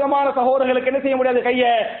 99% சகோதரர்களுக்கு என்ன செய்ய முடியாது,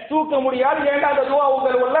 கையை தூக்க முடியாது. ஏன்னா அந்த துஆ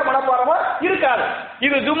உள்ள மனப்பாடமா இருக்காது.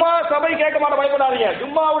 இது ஜும்மா சபை கேட்க மாட்ட, பயப்படாதீங்க.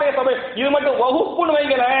 ஜும்மாவுடைய சபை இது மட்டும் வகுப்புன்னு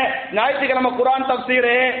வைங்களேன். ஞாயிற்றுக்கிழமை குர்ஆன்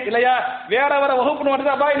தஃப்சீர் இல்லையா, வேற வேற வகுப்புன்னு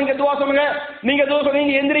வந்து அப்பா நீங்க துஆ சொல்லுங்க, நீங்க துஆ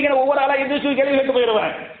சொல்லுங்க, எந்திரிக்கிற ஒவ்வொரு ஆளா எந்திரிச்சு கேள்வி கேட்டு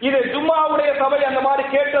போயிடுவேன். இது ஜும்மாவுடைய சபை அந்த மாதிரி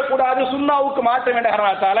கேட்கக்கூடாது, சுன்னாவுக்கு மாற்ற வேண்டிய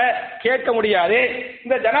காரணத்தால கேட்க முடியாது.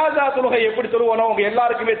 இந்த ஜனாசா தொழுகை எப்படி தொழுவணும் உங்க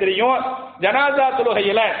எல்லாருக்குமே தெரியும். ஜனாசா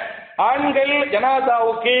தொழுகையில ஆண்கள்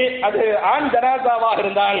ஜனாசாவுக்கு, அது ஆண் ஜனாசாவாக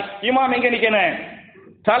இருந்தால் இமாம் எங்க நிக்கணும்,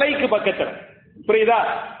 தலைக்கு பக்கத்தில், புரியுதா?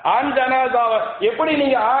 ஆண் ஜனாசாவை எப்படி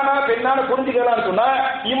நீங்க ஆனா பெண்ணான்னு புரிஞ்சுக்கலாம் சொன்னா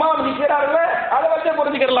இமாம் நிக்கிறாருல அதை வச்சு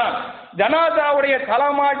புரிஞ்சுக்கலாம். ஜனாசாவுடைய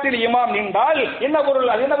தலமாட்டில் இமாம் நின்றால் என்ன பொருள்,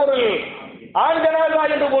 அது என்ன பொருள், ஆண் ஜனாசா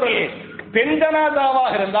என்று பொருள். பெண்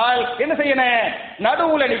ஜனாசாவாக இருந்தால் என்ன செய்யணும்,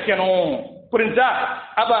 நடுவுல நிக்கணும், புரிஞ்சா?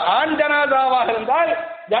 அப்ப ஆண் ஜனாசாவாக இருந்தால்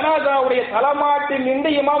ஜனாசாவுடைய தலமாட்டில் நின்று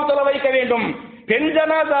இமாம் தொழ வைக்க வேண்டும். பெண்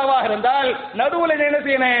ஜனாசாவாக இருந்தால் நடுவுல என்ன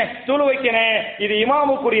செய்யணும், தொழு வைக்கணும். இது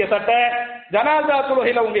இமாமுக்குரிய சட்ட. ஜனாசா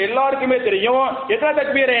தொழுகையில உங்க எல்லாருக்குமே தெரியும் எத்தனை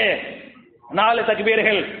தக்பீர், 4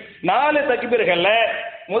 தக்பீர்கள். 4 தக்பீர்கள்ல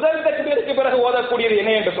முதல் தக்பீருக்கு பிறகு ஓதக்கூடியது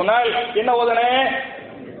என்ன என்று சொன்னால் என்ன ஓதணும்,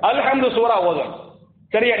 அல்ஹம்து சூரா ஓதணும்.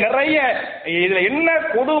 சரியா? நிறைய இதுல என்ன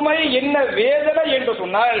கொடுமை என்ன வேதனை என்று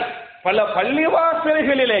சொன்னால் பல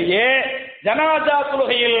பள்ளிவாசல்களிலேயே ஜனாசா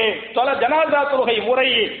தொழுகையில் ஜனாசா தொழுகை முறை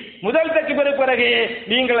முதல் தக்பீருக்கு பிறகு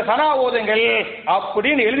நீங்கள் சனா ஓதுங்கள்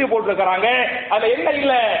அப்படின்னு எழுதி போட்டிருக்கிறாங்க. அது என்ன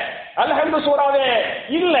இல்ல, அல்ஹம்து சூராவே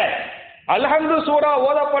இல்ல. அல்ஹம்து சூரா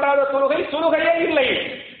ஓதப்படாத தொழுகையே இல்லை.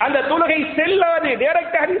 அந்த தொழுகை செல்லாது,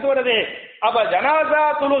 டைரக்டா ஹதீஸ் வருது. அப்ப ஜனாசா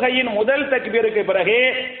தொழுகையின் முதல் தக்பீருக்கு பிறகு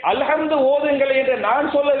அல்ஹம்து ஓதுங்கள் என்று நான்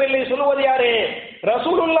சொல்லவில்லை, சொல்லுவது யாரு,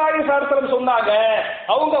 ரசூலுல்லாஹி ஸல்லல்லாஹு அலைஹி வஸல்லம் சொன்னாங்க.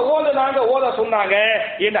 அவங்க ஓத சொன்னாங்க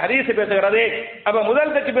என்று ஹதீஸ் பேசுகிறது. அப்ப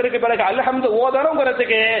முதல் தக்பீருக்கு பிறகு அல்ஹம்து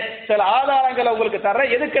ஓதணும்ங்கிறதுக்கு சில ஆதாரங்களை உங்களுக்கு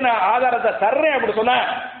தர்றேன். எதுக்கு நான் ஆதாரத்தை தர்றேன் அப்படி சொன்னா,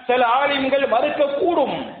 சில ஆலிம்கள் மறுக்க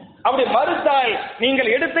கூடும். அப்படி மறுத்தால் நீங்கள்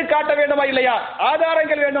எடுத்து காட்ட வேண்டுமா இல்லையா,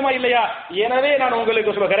 ஆதாரங்கள் வேண்டுமா இல்லையா? எனவே நான்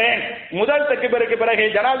உங்களுக்கு சொல்கிறேன், முதல் தக்பீருக்கு பிறகு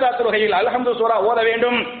ஜனாசா தொழுகையில் அல்ஹம்து சூரா ஓத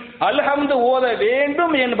வேண்டும். அல்ஹம்து ஓத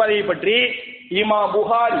வேண்டும் என்பதை பற்றி இமாம்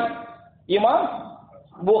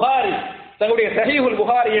புகாரி தன்னுடைய ஸஹீஹுல்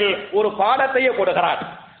புகாரியில் ஒரு பாடத்தையே போடுகிறார்.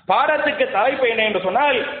 பாடத்துக்கு தலைப்பு என்ன என்று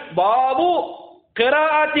சொன்னால், பாபு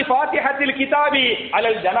கிராஅத்தி ஃபாத்திஹத்தில் கிதாபி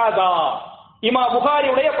அலல் ஜனாதா. இமாம்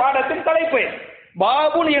புகாரியுடைய பாடத்தின் தலைப்பு.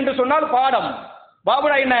 பாபுன் என்று சொன்னால் பாடம்.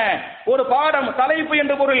 பாபுனா என்ன? ஒரு பாடம், தலைப்பு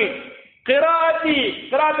என்று பொருள். கிராஅத்தி,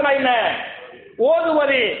 கிராஅத்னா என்ன?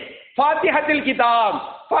 ஓதுவது. ஃபாத்திஹத்தில் கிதாப்,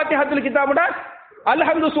 ஃபாத்திஹத்தில் கிதாப்னா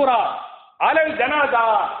அல்ஹம்து சூரா. அலல் ஜனாதா,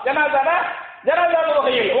 ஜனாதா ஜனாதா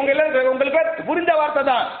தொழுகையில். உங்களுக்கு புரிந்த வார்த்தை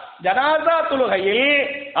தான். ஜனாதா தொழுகையில்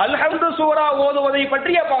அல்ஹம்து சூரா ஓதுவதை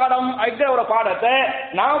பற்றிய பாடம். ஒரு பாடத்தை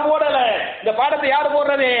நான் போடல. இந்த பாடத்தை யார்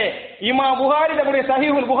போடுறது? இமாம் புகாரி நம்முடைய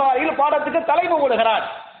சஹீஹுல் புகாரியில் பாடத்துக்கு தலைப்பு போடுகிறார்.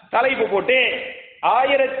 தலைப்பு போட்டு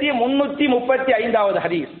 1335வது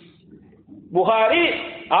ஹதீஸ். புகாரி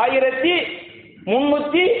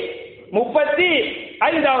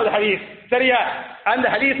 1335வது ஹதீஸ். சரியா? அந்த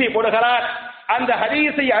ஹதீஸை போடுகிறார். அந்த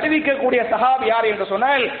ஹதீஸை அறிவிக்கக்கூடிய சஹாபி யார் என்று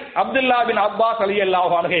சொன்னால் அப்துல்லா பின் அப்பாஸ்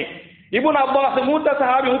ரலியல்லாஹு அன்ஹு. இப்னு அப்பாஸ் மூத்த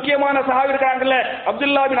சஹாபி, முக்கியமான சஹாபி இருக்காங்கல்ல,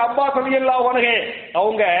 அப்துல்லா பின் அப்பாஸ் ரலியல்லாஹு அன்ஹு.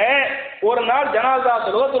 அவங்க ஒரு நாள் ஜனாஸா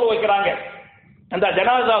தொழுகை வைக்கிறாங்க. அந்த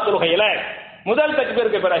ஜனாஸா தொழுகையில முதல்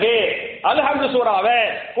தக்பீருக்கு பிறகு அல்ஹம்து சூராவை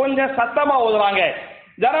கொஞ்சம் சத்தமா ஓதுறாங்க.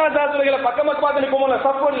 ஜனாஸா தொழுகையில பக்கமா பார்த்து நிப்போம்ல,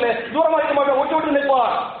 சப்பு இல்ல, தூரமா இருக்க மாட்டோம், விட்டு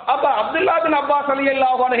நிற்போம். அப்ப அப்துல்லா பின் அப்பாஸ்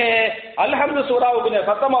ரலியல்லாஹு அன்ஹு அல்ஹம்து சூராவை கொஞ்சம்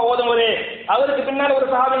சத்தமா ஓதும்போது அவருக்கு பின்னால் ஒரு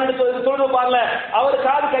சஹாபி சொல்லுவார்ல, அவர்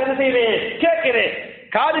காது கருது செய்து கேட்குது.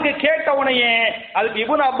 காதுக்கு கேட்ட உடனே அதுக்கு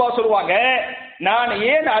இப்னு அப்பாஸ் சொல்லுவாங்க, நான்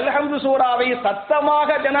ஏன் அல்ஹம்து சூராவை சத்தமாக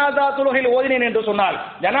ஜனாஸா தொழுகையில் ஓதினேன் என்று சொன்னால்,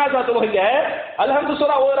 ஜனாஸா தொழுகையில அல்ஹம்து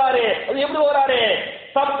சூரா ஓதுறாரு, அது எப்படி ஓதுறாரு?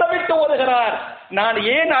 சத்தமிட்டு ஓதுகிறார். நான்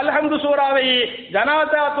ஏன் அல்ஹம்து சூராவை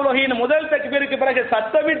ஜனாஸா தொழுகையின் முதல் தக்பீருக்கு பிறகு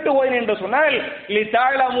சத்தமிட்டு ஓதினேன் என்று சொன்னால்,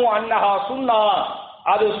 லிதஅலமு அன்னஹா சுன்னா,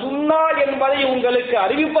 அது சுன்னா என்பதை உங்களுக்கு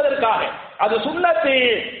அறிவிப்பதற்காக. அது சுன்னத்து,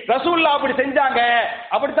 ரசூலுல்லாஹ் அப்படி செஞ்சாங்க,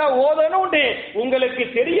 அப்படித்தான் ஓதணும் உங்களுக்கு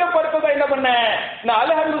தெரியப்படுத்த என்ன பண்ண, நான்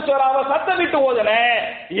அல்ஹம்து சூராவை சத்தமிட்டு ஓதுனேன்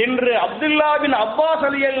என்று அப்துல்லா பின் அப்பாஸ்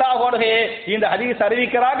ரலியல்லாஹு அன்ஹு இந்த ஹதீஸ்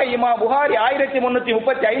அறிவிக்கிறாங்க. இமாம் புகாரி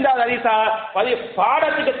 1335வது ஹதீஸா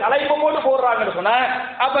பாடத்துக்கு தலைப்பு போட்டு போடுறாங்கன்னு சொன்ன.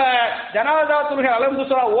 அப்ப ஜனாஸா தொழுகை அல்ஹம்து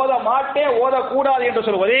சூரா ஓத மாட்டேன், ஓதக்கூடாது என்று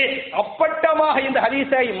சொல்வது அப்பட்டமாக இந்த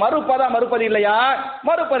ஹதீஸை மறுப்பது இல்லையா?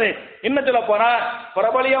 மறுப்பது. இன்னும் சொல்ல போனா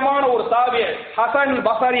பிரபலியமான ஒரு தாபி ஹசன்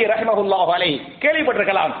பஸரி ரஹ்மஹுல்லாஹு அலைஹி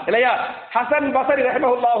கேள்விப்பட்டிருக்கலாம் இல்லையா? ஹசன் பஸரி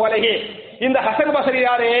ரஹ்மஹுல்லாஹு அலைஹி. இந்த ஹசன் பஸரி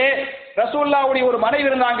யாரு? ரசூலுல்லாஹ்வுடைய ஒரு மனைவி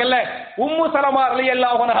இருந்தாங்கல்ல, உம்மு சலமா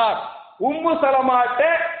ரலியல்லாஹு அன்ஹா. உம்மு சலமாட்ட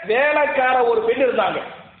வேலைக்கார ஒரு பெண் இருந்தாங்க.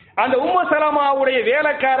 அந்த உம்மு சலமாவுடைய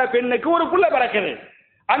வேலைக்கார பெண்ணுக்கு ஒரு புள்ள பிறக்குது.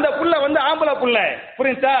 அந்த புள்ள ஆம்பளை புள்ள,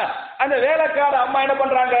 புரியுதா? அந்த வேலைக்கார அம்மா என்ன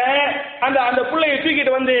பண்றாங்க, அந்த புள்ளையை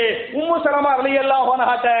தூக்கிட்டு வந்து உம்மு சலமா ரலியல்லாஹு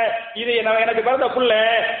அன்ஹா, இது எனக்கு பிறந்த புள்ள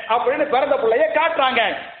அப்படின்னு பிறந்த புள்ளைய காட்டுறாங்க.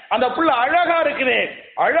 அந்த புள்ள அழகா இருக்குது.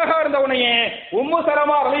 அழகா இருந்த உடனே உம்மு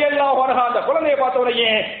சலமா ரலியல்லாஹு அன்ஹா அந்த குழந்தையை பார்த்த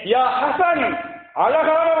உடனே, யா ஹசன்,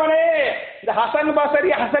 அழகானவனே. இந்த ஹசன் பஸரி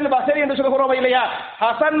என்று சொல்கிறோம் இல்லையா?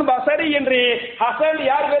 ஹசன் பஸரி என்று ஹசன்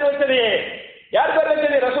யார் பேர் வச்சது? யார் பேர்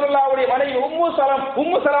வச்சது? ரசூலுல்லாஹ்வுடைய மனைவி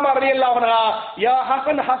உம்மு சலமா ரலியல்லாஹு அன்ஹா, யா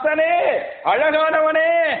ஹசன், ஹசனே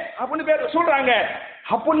அழகானவனே அப்படின்னு பேர் சொல்றாங்க.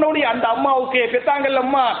 அப்படின்னு அந்த அம்மாவுக்கு பெத்தாங்கல்ல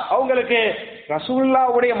அம்மா, அவங்களுக்கு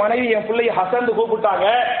ரசூலுல்லாஹ்வுடைய மனைவி என் பிள்ளைய ஹசன் கூப்பிட்டாங்க,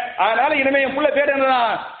 அதனால இனிமே என் பிள்ளை பேர்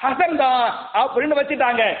என்னதான் ஹசன் தான் அப்படின்னு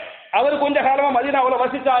வச்சுட்டாங்க. அவர் கொஞ்ச காலமா மதீனாவுல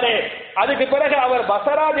வசிச்சாரு. அதுக்கு பிறகு அவர்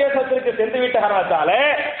பஸரா தேசத்திற்கு சென்று விட்ட காரணத்தால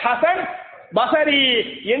ஹசன் பஸரி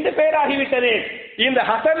என்று பெயராகிவிட்டது. இந்த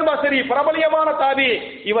ஹசன் பஸரி பிரபலியமான தாபி.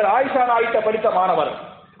 இவர் ஆயிஷா நாயிட்ட படித்த மாணவர்,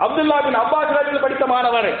 அப்துல்லா பின் அப்பாஸ் இடத்தில் படித்த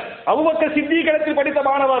மாணவர், அபூபக்கர் சித்திக் இடத்தில் படித்த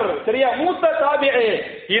மாணவர். சரியா? மூத்த தாபிஈ.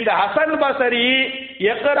 இந்த ஹசன் பஸரி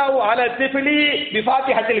யக்ரவு அலா திஃப்லி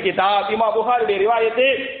பிஃபாத்திஹத்தில் கிதாப். இமாம் புகாரியுடைய ரிவாயத்து.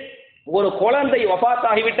 ஒரு குழந்தை வஃபாத்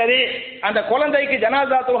ஆகிவிட்டது. அந்த குழந்தைக்கு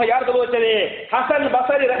ஜனாஸா தொழுகை யார் தொழு வச்சது? ஹசன்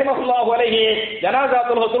பஸரி ரஹ்மத்துல்லாஹி அலைஹி ஜனாஸா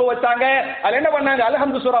தொழுகை தொழு வச்சாங்க. அது என்ன பண்ணாங்க?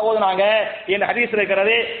 அல்ஹம்து சூரா ஓதுனாங்க இந்த ஹதீஸ்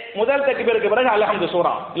இருக்கிறது. முதல் தக்பீருக்கு பிறகு அல்ஹம்து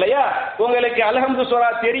சூரா இல்லையா? உங்களுக்கு அல்ஹம்து சூரா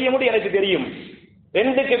தெரியும், எனக்கு தெரியும்.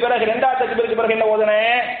 ரெண்டாவது தக்பீருக்கு பிறகு என்ன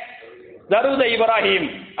ஓதுனேன்? தரூத இப்ராஹிம்,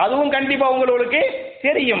 அதுவும் கண்டிப்பா உங்களுக்கு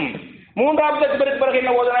தெரியும். மூன்றாவது தக்பீருக்கு பிறகு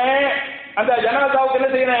என்ன ஓதுனேன்? அந்த ஜனாஸாவுக்கு என்ன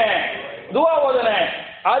செய்யணும்? துஆ ஓதுனேன்.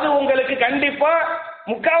 அது உங்களுக்கு கண்டிப்பா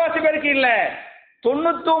முக்காவாசி பேருக்கு இல்ல,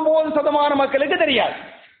 99% மக்களுக்கு தெரியாது.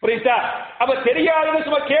 புரியுதா? அப்ப தெரியாதுன்னு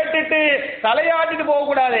சும்மா கேட்டுட்டு தலையாட்டிட்டு போக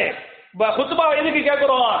கூடாது. குத்பா எதுக்கு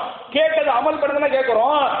கேட்கிறோம்? கேட்டது அமல் பண்ணுறதுனா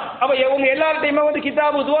கேட்கிறோம். அப்ப உங்க எல்லார்ட்டையுமே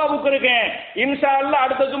கிதாபு துவா புக் இருக்கு. இன்ஷா அல்லாஹ்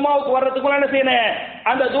அடுத்த ஜும்மாவுக்கு வர்றதுக்குள்ள என்ன செய்யணும்?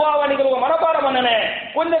 அந்த துவாவை நீங்க மனப்பாடம் பண்ணணும்.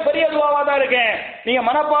 கொஞ்சம் பெரிய துவாவா தான் இருக்கு. நீங்க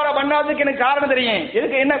மனப்பாடம் பண்ணாததுக்கு எனக்கு காரணம் தெரியும்.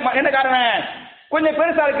 எதுக்கு? என்ன காரணம்? கொஞ்சம்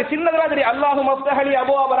பெருசா இருக்கு. சின்னதெல்லாம் தெரியும். அல்லாஹும்ம ஃப்தஹ்லி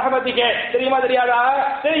அபுவாப ரஹ்மத்திக தெரியுமா? தெரியாதா?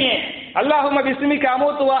 தெரியும். அல்லாஹும்ம பிஸ்மிக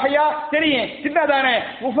அமூத்து வஹ்யா தெரியும். சின்னதானே.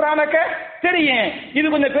 குஃப்ரானக தெரியும். இது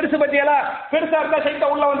கொஞ்சம் பெருசு பத்தியலா, பெருசா இருந்தா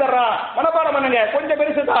சைத்த உள்ள வந்துடுறான். மனப்பாடம் பண்ணுங்க, கொஞ்சம்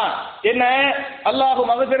பெருசு தான். என்ன? அல்லாஹு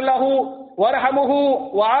மகஃபிர்லஹு வர்ஹமுஹு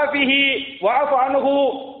வஆஃபிஹி வஅஃபு அன்ஹு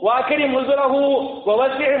வஅக்ரிம் நுஸுலஹு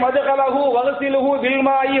வவஸ்ஸி' மத்கலஹு வக்ஸில்ஹு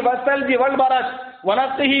பில்மாஇ வஸ்ஸல்ஜி வல்பரத்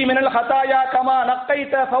ونقه من الخطايا كما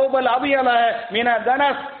نقيت ثوب الأبيض من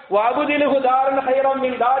الدنس وأبدله دارا خيرا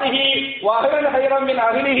من داره وأهلا خيرا من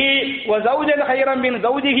أهله وزوجا خيرا من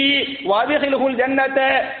زوجه وأدخله الجنة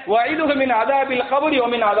وأعيذه من عذاب القبر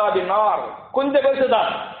ومن عذاب النار. கொஞ்சம் பேசுதான்.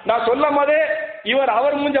 நான் சொல்லும் போதே இவர்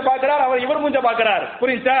அவர் மூஞ்ச பாக்குறார், அவர் இவர் மூஞ்ச பாக்குறார்.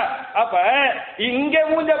 புரிஞ்சா? அப்ப இங்க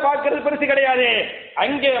மூஞ்ச பாக்குறது பெருசு கிடையாது,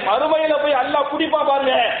 அங்கே மறுமையில போய் அல்லாஹ் குடிப்பா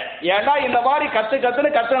பாருங்க. ஏண்டா இந்த மாதிரி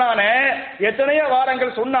கத்துன்னு கத்துனானே, எத்தனையோ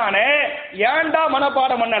வாரங்கள் சொன்னானே, ஏண்டா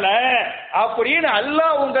மனப்பாடம் பண்ணல அப்படின்னு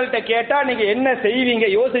அல்லாஹ் உங்கள்கிட்ட கேட்டா நீங்க என்ன செய்வீங்க?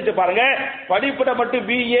 யோசிச்சு பாருங்க. படிப்புட மட்டும்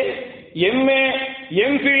BA MA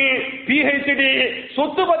MPhil PhD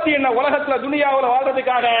சொத்து பத்தி என்ன? உலகத்துல துனியாவில்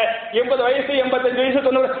வாழ்றதுக்காக 80 வயசு 85 வயசு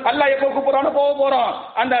 90 அல்லாஹ் எப்போ கூப்பிடுறானோ போக போறோம்.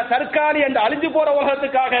 அந்த சர்க்காரி அந்த அழிஞ்சு போற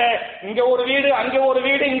உலகத்துக்காக இங்க ஒரு வீடு, அங்க ஒரு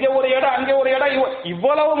வீடு, இங்க ஒரு இடம், அங்க ஒரு இடம்,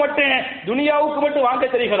 இவ்வளவு மட்டும் துனியாவுக்கு மட்டும் வாங்க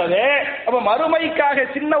தெரிகிறது. அப்ப மறுமைக்காக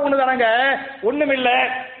சின்ன ஒண்ணு தானங்க, ஒண்ணுமில்ல.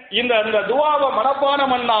 இந்த துவாவை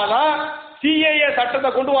மனப்பாடம் பண்ணாதான் CAA சட்டத்தை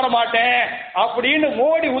கொண்டு வர மாட்டேன் அப்படின்னு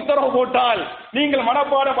மோடி உத்தரவு போட்டால் நீங்கள்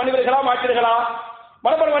மனப்பாடம் பண்ணுவீர்களா மாட்டீர்களா?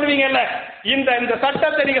 மனப்பாடம் பண்ணுவீங்கல்ல. இந்த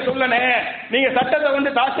சட்டத்தை நீங்க சொல்லணும். நீங்க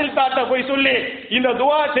சட்டத்தை தாசில்தார்ட்ட போய் சொல்லி இந்த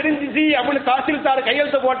துவா தெரிஞ்சிச்சு அப்படின்னு தாசில்தார்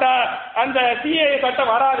கையெழுத்து போட்டா அந்த CAA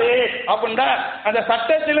சட்டம் வராது அப்படின்னா அந்த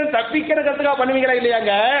சட்டத்திலும் தப்பிக்கிறதுக்காக பண்ணுவீங்களா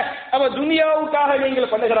இல்லையாங்க? அப்ப துனியாவுக்காக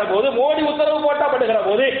நீங்கள் பண்ணுகிற போது, மோடி உத்தரவு போட்டா பண்ணுகிற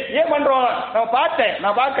போது ஏன் பண்றோம்?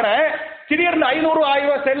 நான் பாக்குறேன், திடீர்னு 500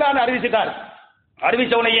 1000 செல்லான்னு அறிவிச்சுட்டார்.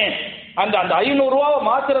 அறிவிச்ச உடனே அந்த 500 ரூபாவை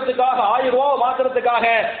மாத்துறதுக்காக 1000 ரூபாவை மாத்துறதுக்காக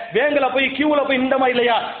பேங்க்ல போய் கியூல போய் நின்றமா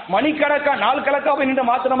இல்லையா? மணிக்கணக்கா நாள் கணக்கா போய் நின்று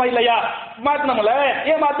மாத்தணுமா இல்லையா? மாத்தணும்ல.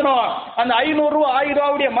 ஏன் மாத்தணும்? அந்த 500 ரூபா 1000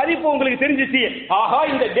 ரூபாவுடைய மதிப்பு உங்களுக்கு தெரிஞ்சிச்சு. ஆஹா,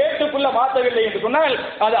 இந்த டேட்டுக்குள்ள மாத்தவில்லை என்று சொன்னால்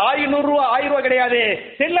அது 500 ரூபா 1000 ரூபாய் கிடையாது,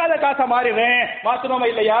 செல்லாத காசா மாறிடுவேன். மாத்தணுமா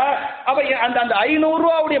இல்லையா? அப்ப அந்த 500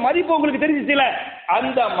 ரூபாவுடைய மதிப்பு உங்களுக்கு தெரிஞ்சிச்சுல,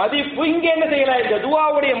 அந்த மதிப்பு இங்க என்ன செய்யல? இந்த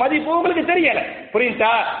துவாவுடைய மதிப்பு உங்களுக்கு தெரியல.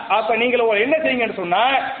 புரியுதா? அப்ப நீங்க என்ன செய்யுங்கன்னு சொன்னா,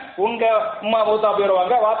 உங்க அம்மா மௌத்தா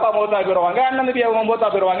போயிருவாங்க, வாப்பா மௌத்தா போயிருவாங்க, அண்ணன் தம்பி மௌத்தா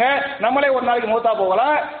போயிருவாங்க, நம்மளே ஒரு நாளைக்கு மௌத்தா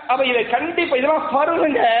போகலாம். அப்ப இதை கண்டிப்பா இதெல்லாம்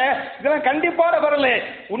பருளுங்க, இதெல்லாம் கண்டிப்பான பருள்.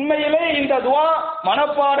 உண்மையிலே இந்த துவா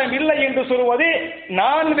மனப்பாடம் இல்லை என்று சொல்வது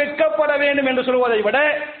நான் வெட்கப்பட வேண்டும் என்று சொல்வதை விட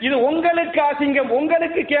இது உங்களுக்கு அசிங்கம்,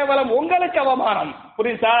 உங்களுக்கு கேவலம், உங்களுக்கு அவமானம்.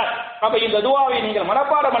 புரியுதா? அப்ப இந்த துவாவை நீங்கள்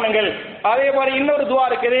மனப்பாடம் பண்ணுங்கள். அதே மாதிரி இன்னொரு துவா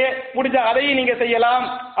இருக்குது, முடிஞ்ச அதையும் நீங்க செய்யலாம்.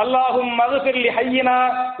 அல்லாஹும் மக்ஃபிர் லி ஹய்யினா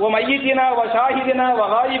வ மய்யித்தினா வ ஷாஹிதினா வ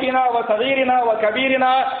காயிபினா வ சகீரினா வ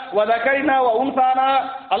கபீரினா வ தகரினா வ உன்சானா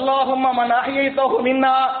அல்லாஹும்ம மன் அஹ்யைதஹு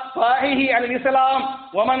மின்னா ஃபஅஹ்யிஹி அல் இஸ்லாம்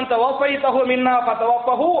வ மன் தவஃபைதஹு மின்னா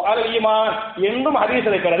ஃபதவஃபஹு அல் ஈமான் என்றும் ஹதீஸ்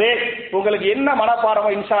இருக்கிறது. உங்களுக்கு என்ன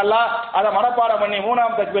மனப்பாடமோ இன்ஷா அல்லாஹ் அதை மனப்பாடம் பண்ணி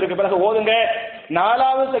 3ஆம் தக்பீருக்கு பிறகு ஓதுங்க.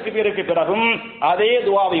 4வது தக்பீருக்கு பிறகும் அதே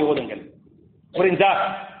துவாவை ஓதுங்கள். புரிஞ்சா?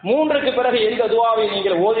 3க்கு பிறகு எந்த துவாவை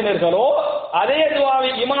நீங்கள் ஓதினீர்களோ அதே துவாவை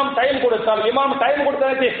இமாம் டைம் கொடுத்தால், இமாம் டைம்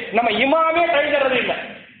கொடுத்தது நம்ம இமாமே டைம் தர்றது இல்லை.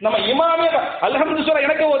 நம்ம இமாமே அல்ஹம்து சூரா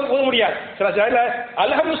எனக்கு ஓத முடியாது.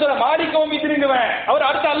 அல்ஹம்து சூரா மாலிக்கவும் திருங்குவேன், அவர்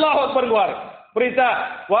அடுத்து அல்லாஹ் அக்பர்ங்குவார். புரியுதா?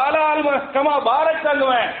 வாலால் கமா பாரக்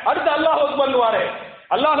தங்குவேன், அடுத்து அல்லாஹ் அக்பர்ங்குவாரு.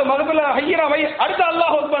 அல்லாஹ் மகபுல்ல ஹய்யினா வை அடுத்து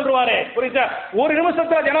அல்லாஹ் அக்பர்ங்குவாரு. புரியுதா? ஒரு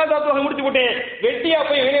நிமிஷத்துல ஜனாஸா தொழுகை முடிச்சு போட்டு வெட்டியா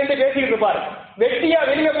போய் வெளியே பேசிக்கிட்டு இருப்பாரு. வெட்டியா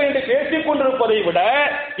வெளியே போய் பேசிக் கொண்டிருப்பதை விட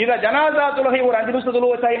இந்த ஜனாஸா தொழுகை ஒரு 5 நிமிஷம்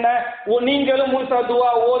தொழுவ வச்சா என்ன? நீங்களும் மூசா துவா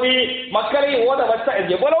ஓதி மக்களை ஓத வச்சா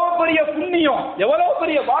எவ்வளவு பெரிய புண்ணியம், எவ்வளவு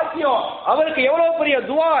பெரிய பாக்கியம் அவருக்கு, எவ்வளவு பெரிய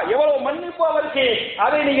துவா, எவ்வளவு மன்னிப்பு அவருக்கு.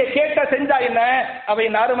 அதை நீங்க கேட்ட செஞ்சா என்ன? அவை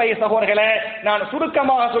அருமை சகோதரர்களே, நான்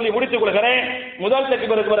சுருக்கமாக சொல்லி முடித்துக் கொள்கிறேன். முதல்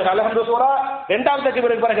தக்பீருக்கு பிறகு அல்ஹம்து சூரா, 2ஆம்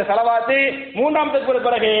தக்பீருக்கு பிறகு ஸலவாத், 3ஆம் தக்பீருக்கு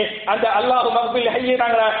பிறகு அந்த அல்லாஹு மக்ஃபிர்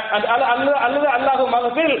ஹய்யினாங்க அந்த அல்லது அல்லாஹு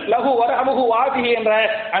மக்ஃபிர் லஹு வர்ஹமுஹு வஆஃபிஹி என்ற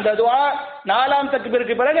அந்த துஆ. 4ஆம்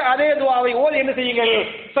தக்பீருக்கு பிறகு அதே துஆவை ஓதி என்ன செய்யுங்கள்?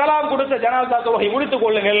 சலாம் கொடுத்த ஜனாஸா தொழுகை முடித்துக்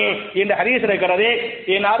கொள்ளுங்கள் என்ற ஹதீஸ் இருக்கிறது.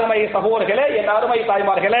 என் அருமை சகோதரர்களே, என் அருமை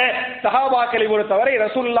தாய்மார்களே, சஹாபாக்களை பொறுத்தவரை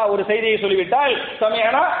ரசூலுல்லாஹ் ஒரு செய்தியை சொல்லிவிட்டால்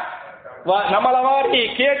சமயனா நம்மளவாரி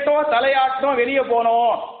கேட்டோம் தலையாட்டோம் வெளியே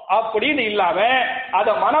போனோம் அப்படின்னு இல்லாம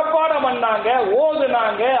அதை மனப்பாடம் பண்ணாங்க,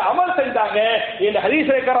 ஓதுனாங்க, அமல் செஞ்சாங்க இந்த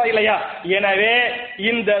ஹதீஸ் இருக்கிறதா இல்லையா? எனவே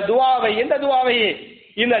இந்த துவாவை, எந்த துவாவை?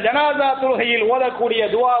 இந்த ஜனாசா தொழுகையில் ஓதக்கூடிய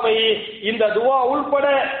துவாவை, இந்த துவா உள்பட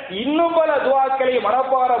இன்னும் பல துவாக்களை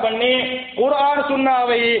மனப்பாடம் பண்ணி குர்ஆன்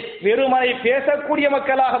சுன்னாவை வெறுமனை பேசக்கூடிய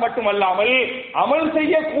மக்களாக மட்டுமல்லாமல் அமல்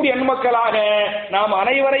செய்யக்கூடிய மக்களாக நாம்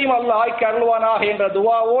அனைவரையும் அல்லாஹ் ஆக்கி அருள்வானாக என்ற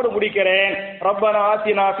துவாவோடு முடிக்கிறேன். ரப்பனா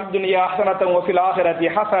ஆத்தினா ஃபித் துன்யா ஹஸனத்தன் வ ஃபில்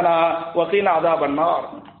ஆখিরাতি ஹஸனா வ கீனா அஸாபன்னார்.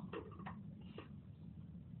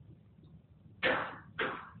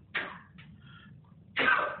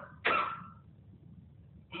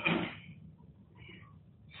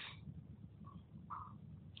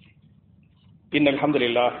 إن الحمد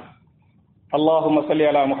لله اللهم صل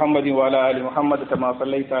على محمد وعلى آل محمد كما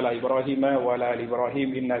صليت على إبراهيم وعلى آل إبراهيم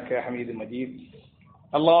إنك حميد مجيد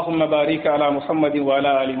اللهم بارك على محمد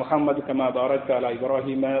وعلى آل محمد كما باركت على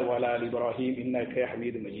إبراهيم وعلى آل إبراهيم إنك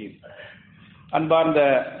حميد مجيد. அன்பார்ந்த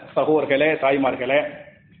சகோதரர்களே, தாய்மார்களே,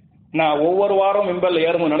 நான் ஒவ்வொரு வாரம் மிம்பர்ல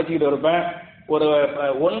ஏறும் நினைச்சிக்கிட்டு இருப்பேன். ஒரு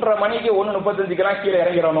 1:30 மணிக்கு 1:35 கீழே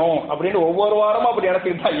இறங்கிறணும் அப்படின்னு ஒவ்வொரு வாரமும் அப்படி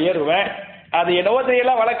நினைச்சிக்கிட்டு தான் ஏறுவேன். அது என்னவோ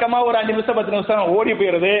தெரியல, வழக்கமா ஒரு 5 நிமிஷம் 10 நிமிஷம் ஓடி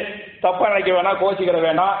போயிருது. தப்பா நினைக்க வேணாம், கோச்சிக்கிற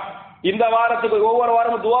வேணாம். இந்த வாரத்துக்கு ஒவ்வொரு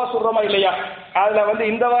வாரமும் துவா சொல்றோமா இல்லையா? அதுல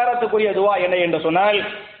இந்த வாரத்துக்குரிய துவா என்ன என்று சொன்னால்,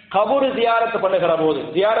 கபூர் ஜியாரத்து பண்ணுகிற போது,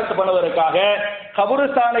 ஜியாரத்து பண்ணுவதற்காக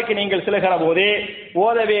கபூர்ஸ்தானுக்கு நீங்கள் செல்கிற போது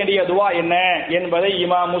ஓத வேண்டிய துவா என்ன என்பதை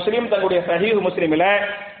இமாம் முஸ்லிம் தன்னுடைய சஹீஹ் முஸ்லிமில்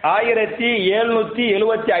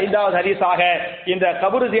 1775வது ஹதீஸாக இந்த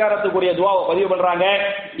கபூர் ஜியாரத்துக்குரிய துவாவை பதிவு பண்றாங்க.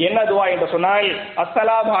 என்ன துவா என்று சொன்னால்,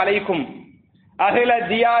 அஸ்ஸலாமு அலைக்கும் அஹ்ல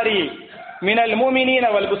தியாரி மினல் முஃமினீன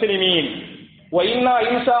வல் முஸ்லிமீன் வ இன்னா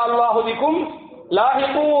இன்ஷா அல்லாஹு பிக்கும்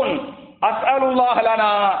லாஹிகூன் அஸ்அலுல்லாஹ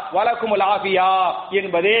லனா வ லகுமுல் ஆஃபியா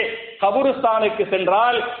என்பது கபூர்ஸ்தானுக்கு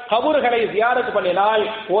சென்றால், கபூர்களை ஜியாரத் பண்ணினால்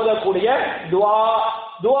ஓதக்கூடிய துவா.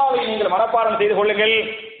 துவாவை நீங்கள் மனப்பாடம் செய்து கொள்ளுங்கள்.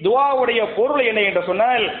 துவாவுடைய பொருள் என்ன என்று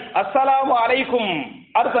சொன்னால், அஸ்ஸலாமு அலைக்கும்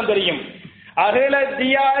அர்த்தம் தெரியும். அஹ்ல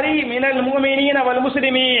தியாரி மினல் முஃமினீன வல்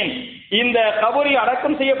முஸ்லிமீன், இந்த கபரில்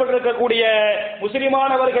அடக்கம் செய்யப்பட்டிருக்கக்கூடிய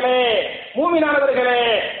முஸ்லிமானவர்களே, மூமினானவர்களே,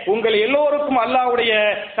 உங்கள் எல்லோருக்கும் அல்லாஹ்வுடைய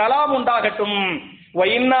சலாம் உண்டாகட்டும். வ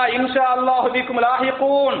இன்னா இன்ஷா அல்லாஹு பிக்கும்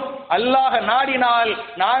லாஹிகூன், அல்லாஹ் நாடினால்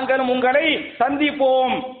நாங்களும் உங்களை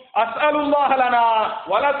சந்திப்போம். அஸ்அலுல்லாஹ லனா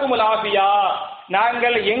வ லகுமுல் ஆஃபியா,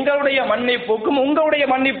 நாங்கள் எங்களுடைய மன்னிப்புக்கும் உங்களுடைய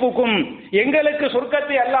மன்னிப்புக்கும், எங்களுக்கு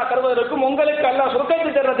சொர்க்கத்தை அல்லாஹ் தருவதற்கும் உங்களுக்கு அல்லாஹ்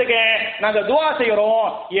சொர்க்கத்தை தருவதற்கு நாங்க துவா செய்கிறோம்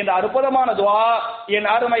என்ற அற்புதமான துவா. என்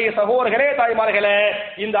அருமை சகோதரர்களே, தாய்மார்களே,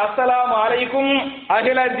 இந்த அஸ்ஸலாமு அலைக்கும்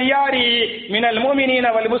அஹ்ல தியாரி மினல் முஃமினீன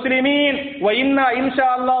வல் முஸ்லிமீன் வ இன்னா இன்ஷா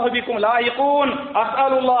அல்லாஹு பிக்கும் லாஹிகூன்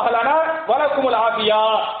அஸ்அலுல்லாஹ லனா வ லகுமுல் ஆஃபியா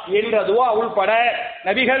என்ற துவா உள்பட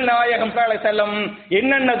நபிகள் நாயகம் ஸல்லல்லாஹு அலைஹி வஸல்லம்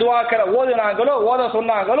என்னென்ன துவாக்களை ஓதுனாங்களோ, ஓத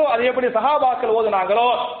சொன்னாங்களோ, அது எப்படி சஹாபாக்கள் ஓதுனாங்களோ,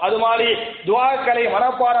 அது மாதிரி துவாக்களை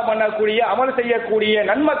மனப்பாடம் பண்ணக்கூடிய, அமல் செய்யக்கூடிய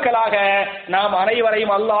நன்மக்களாக நாம்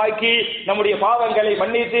அனைவரையும் அல்லாஹ் ஆக்கி நம்முடைய பாவங்களை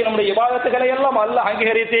மன்னித்து நம்முடைய இபாதத்துகளை எல்லாம் அல்லாஹ்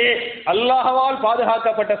அங்கீகரித்து அல்லாஹ்வால்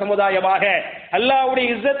பாதுகாக்கப்பட்ட சமுதாயமாக, அல்லாஹ்வுடைய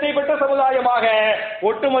இஸ்ஸத்தை பெற்ற சமுதாயமாக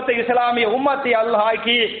ஒட்டுமொத்த இஸ்லாமிய உம்மத்தை அல்லாஹ்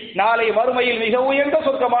ஆக்கி நாளை மறுமையில் மிக உயர்ந்த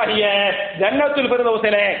சொர்க்கமாகிய ஜன்னத்துல்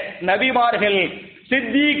ஃபிர்தௌஸிலே நபிமார்கள்,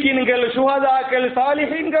 சித்திகீன்கள், சுஹதாக்கள்,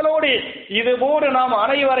 சாலிஹீன்களோடு இதுபோடு நாம்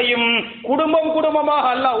அனைவரையும் குடும்பம் குடும்பமாக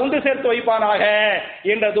அல்லாஹ் ஒன்று சேர்த்து வைப்பானாக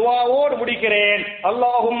என்ற துஆவோடு முடிக்கிறேன்.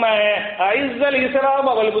 அல்லாஹும்ம ஐஸல் இஸ்லாம்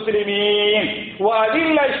வல் முஸ்லிமீன் வ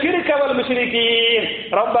அதில்ல ஷிர்க வல் முஷ்ரிகீன்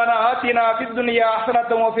ரப்பனா ஆத்தினா ஃபித் துன்யா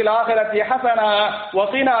ஹஸனத்தன் வ ஃபில் ஆখিরাতি ஹஸனா வ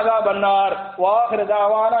கினா அஸாபன்னார் வ ஆகிரு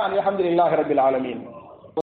தஅவானா அல்ஹம்துலில்லாஹி ரப்பில் ஆலமீன்.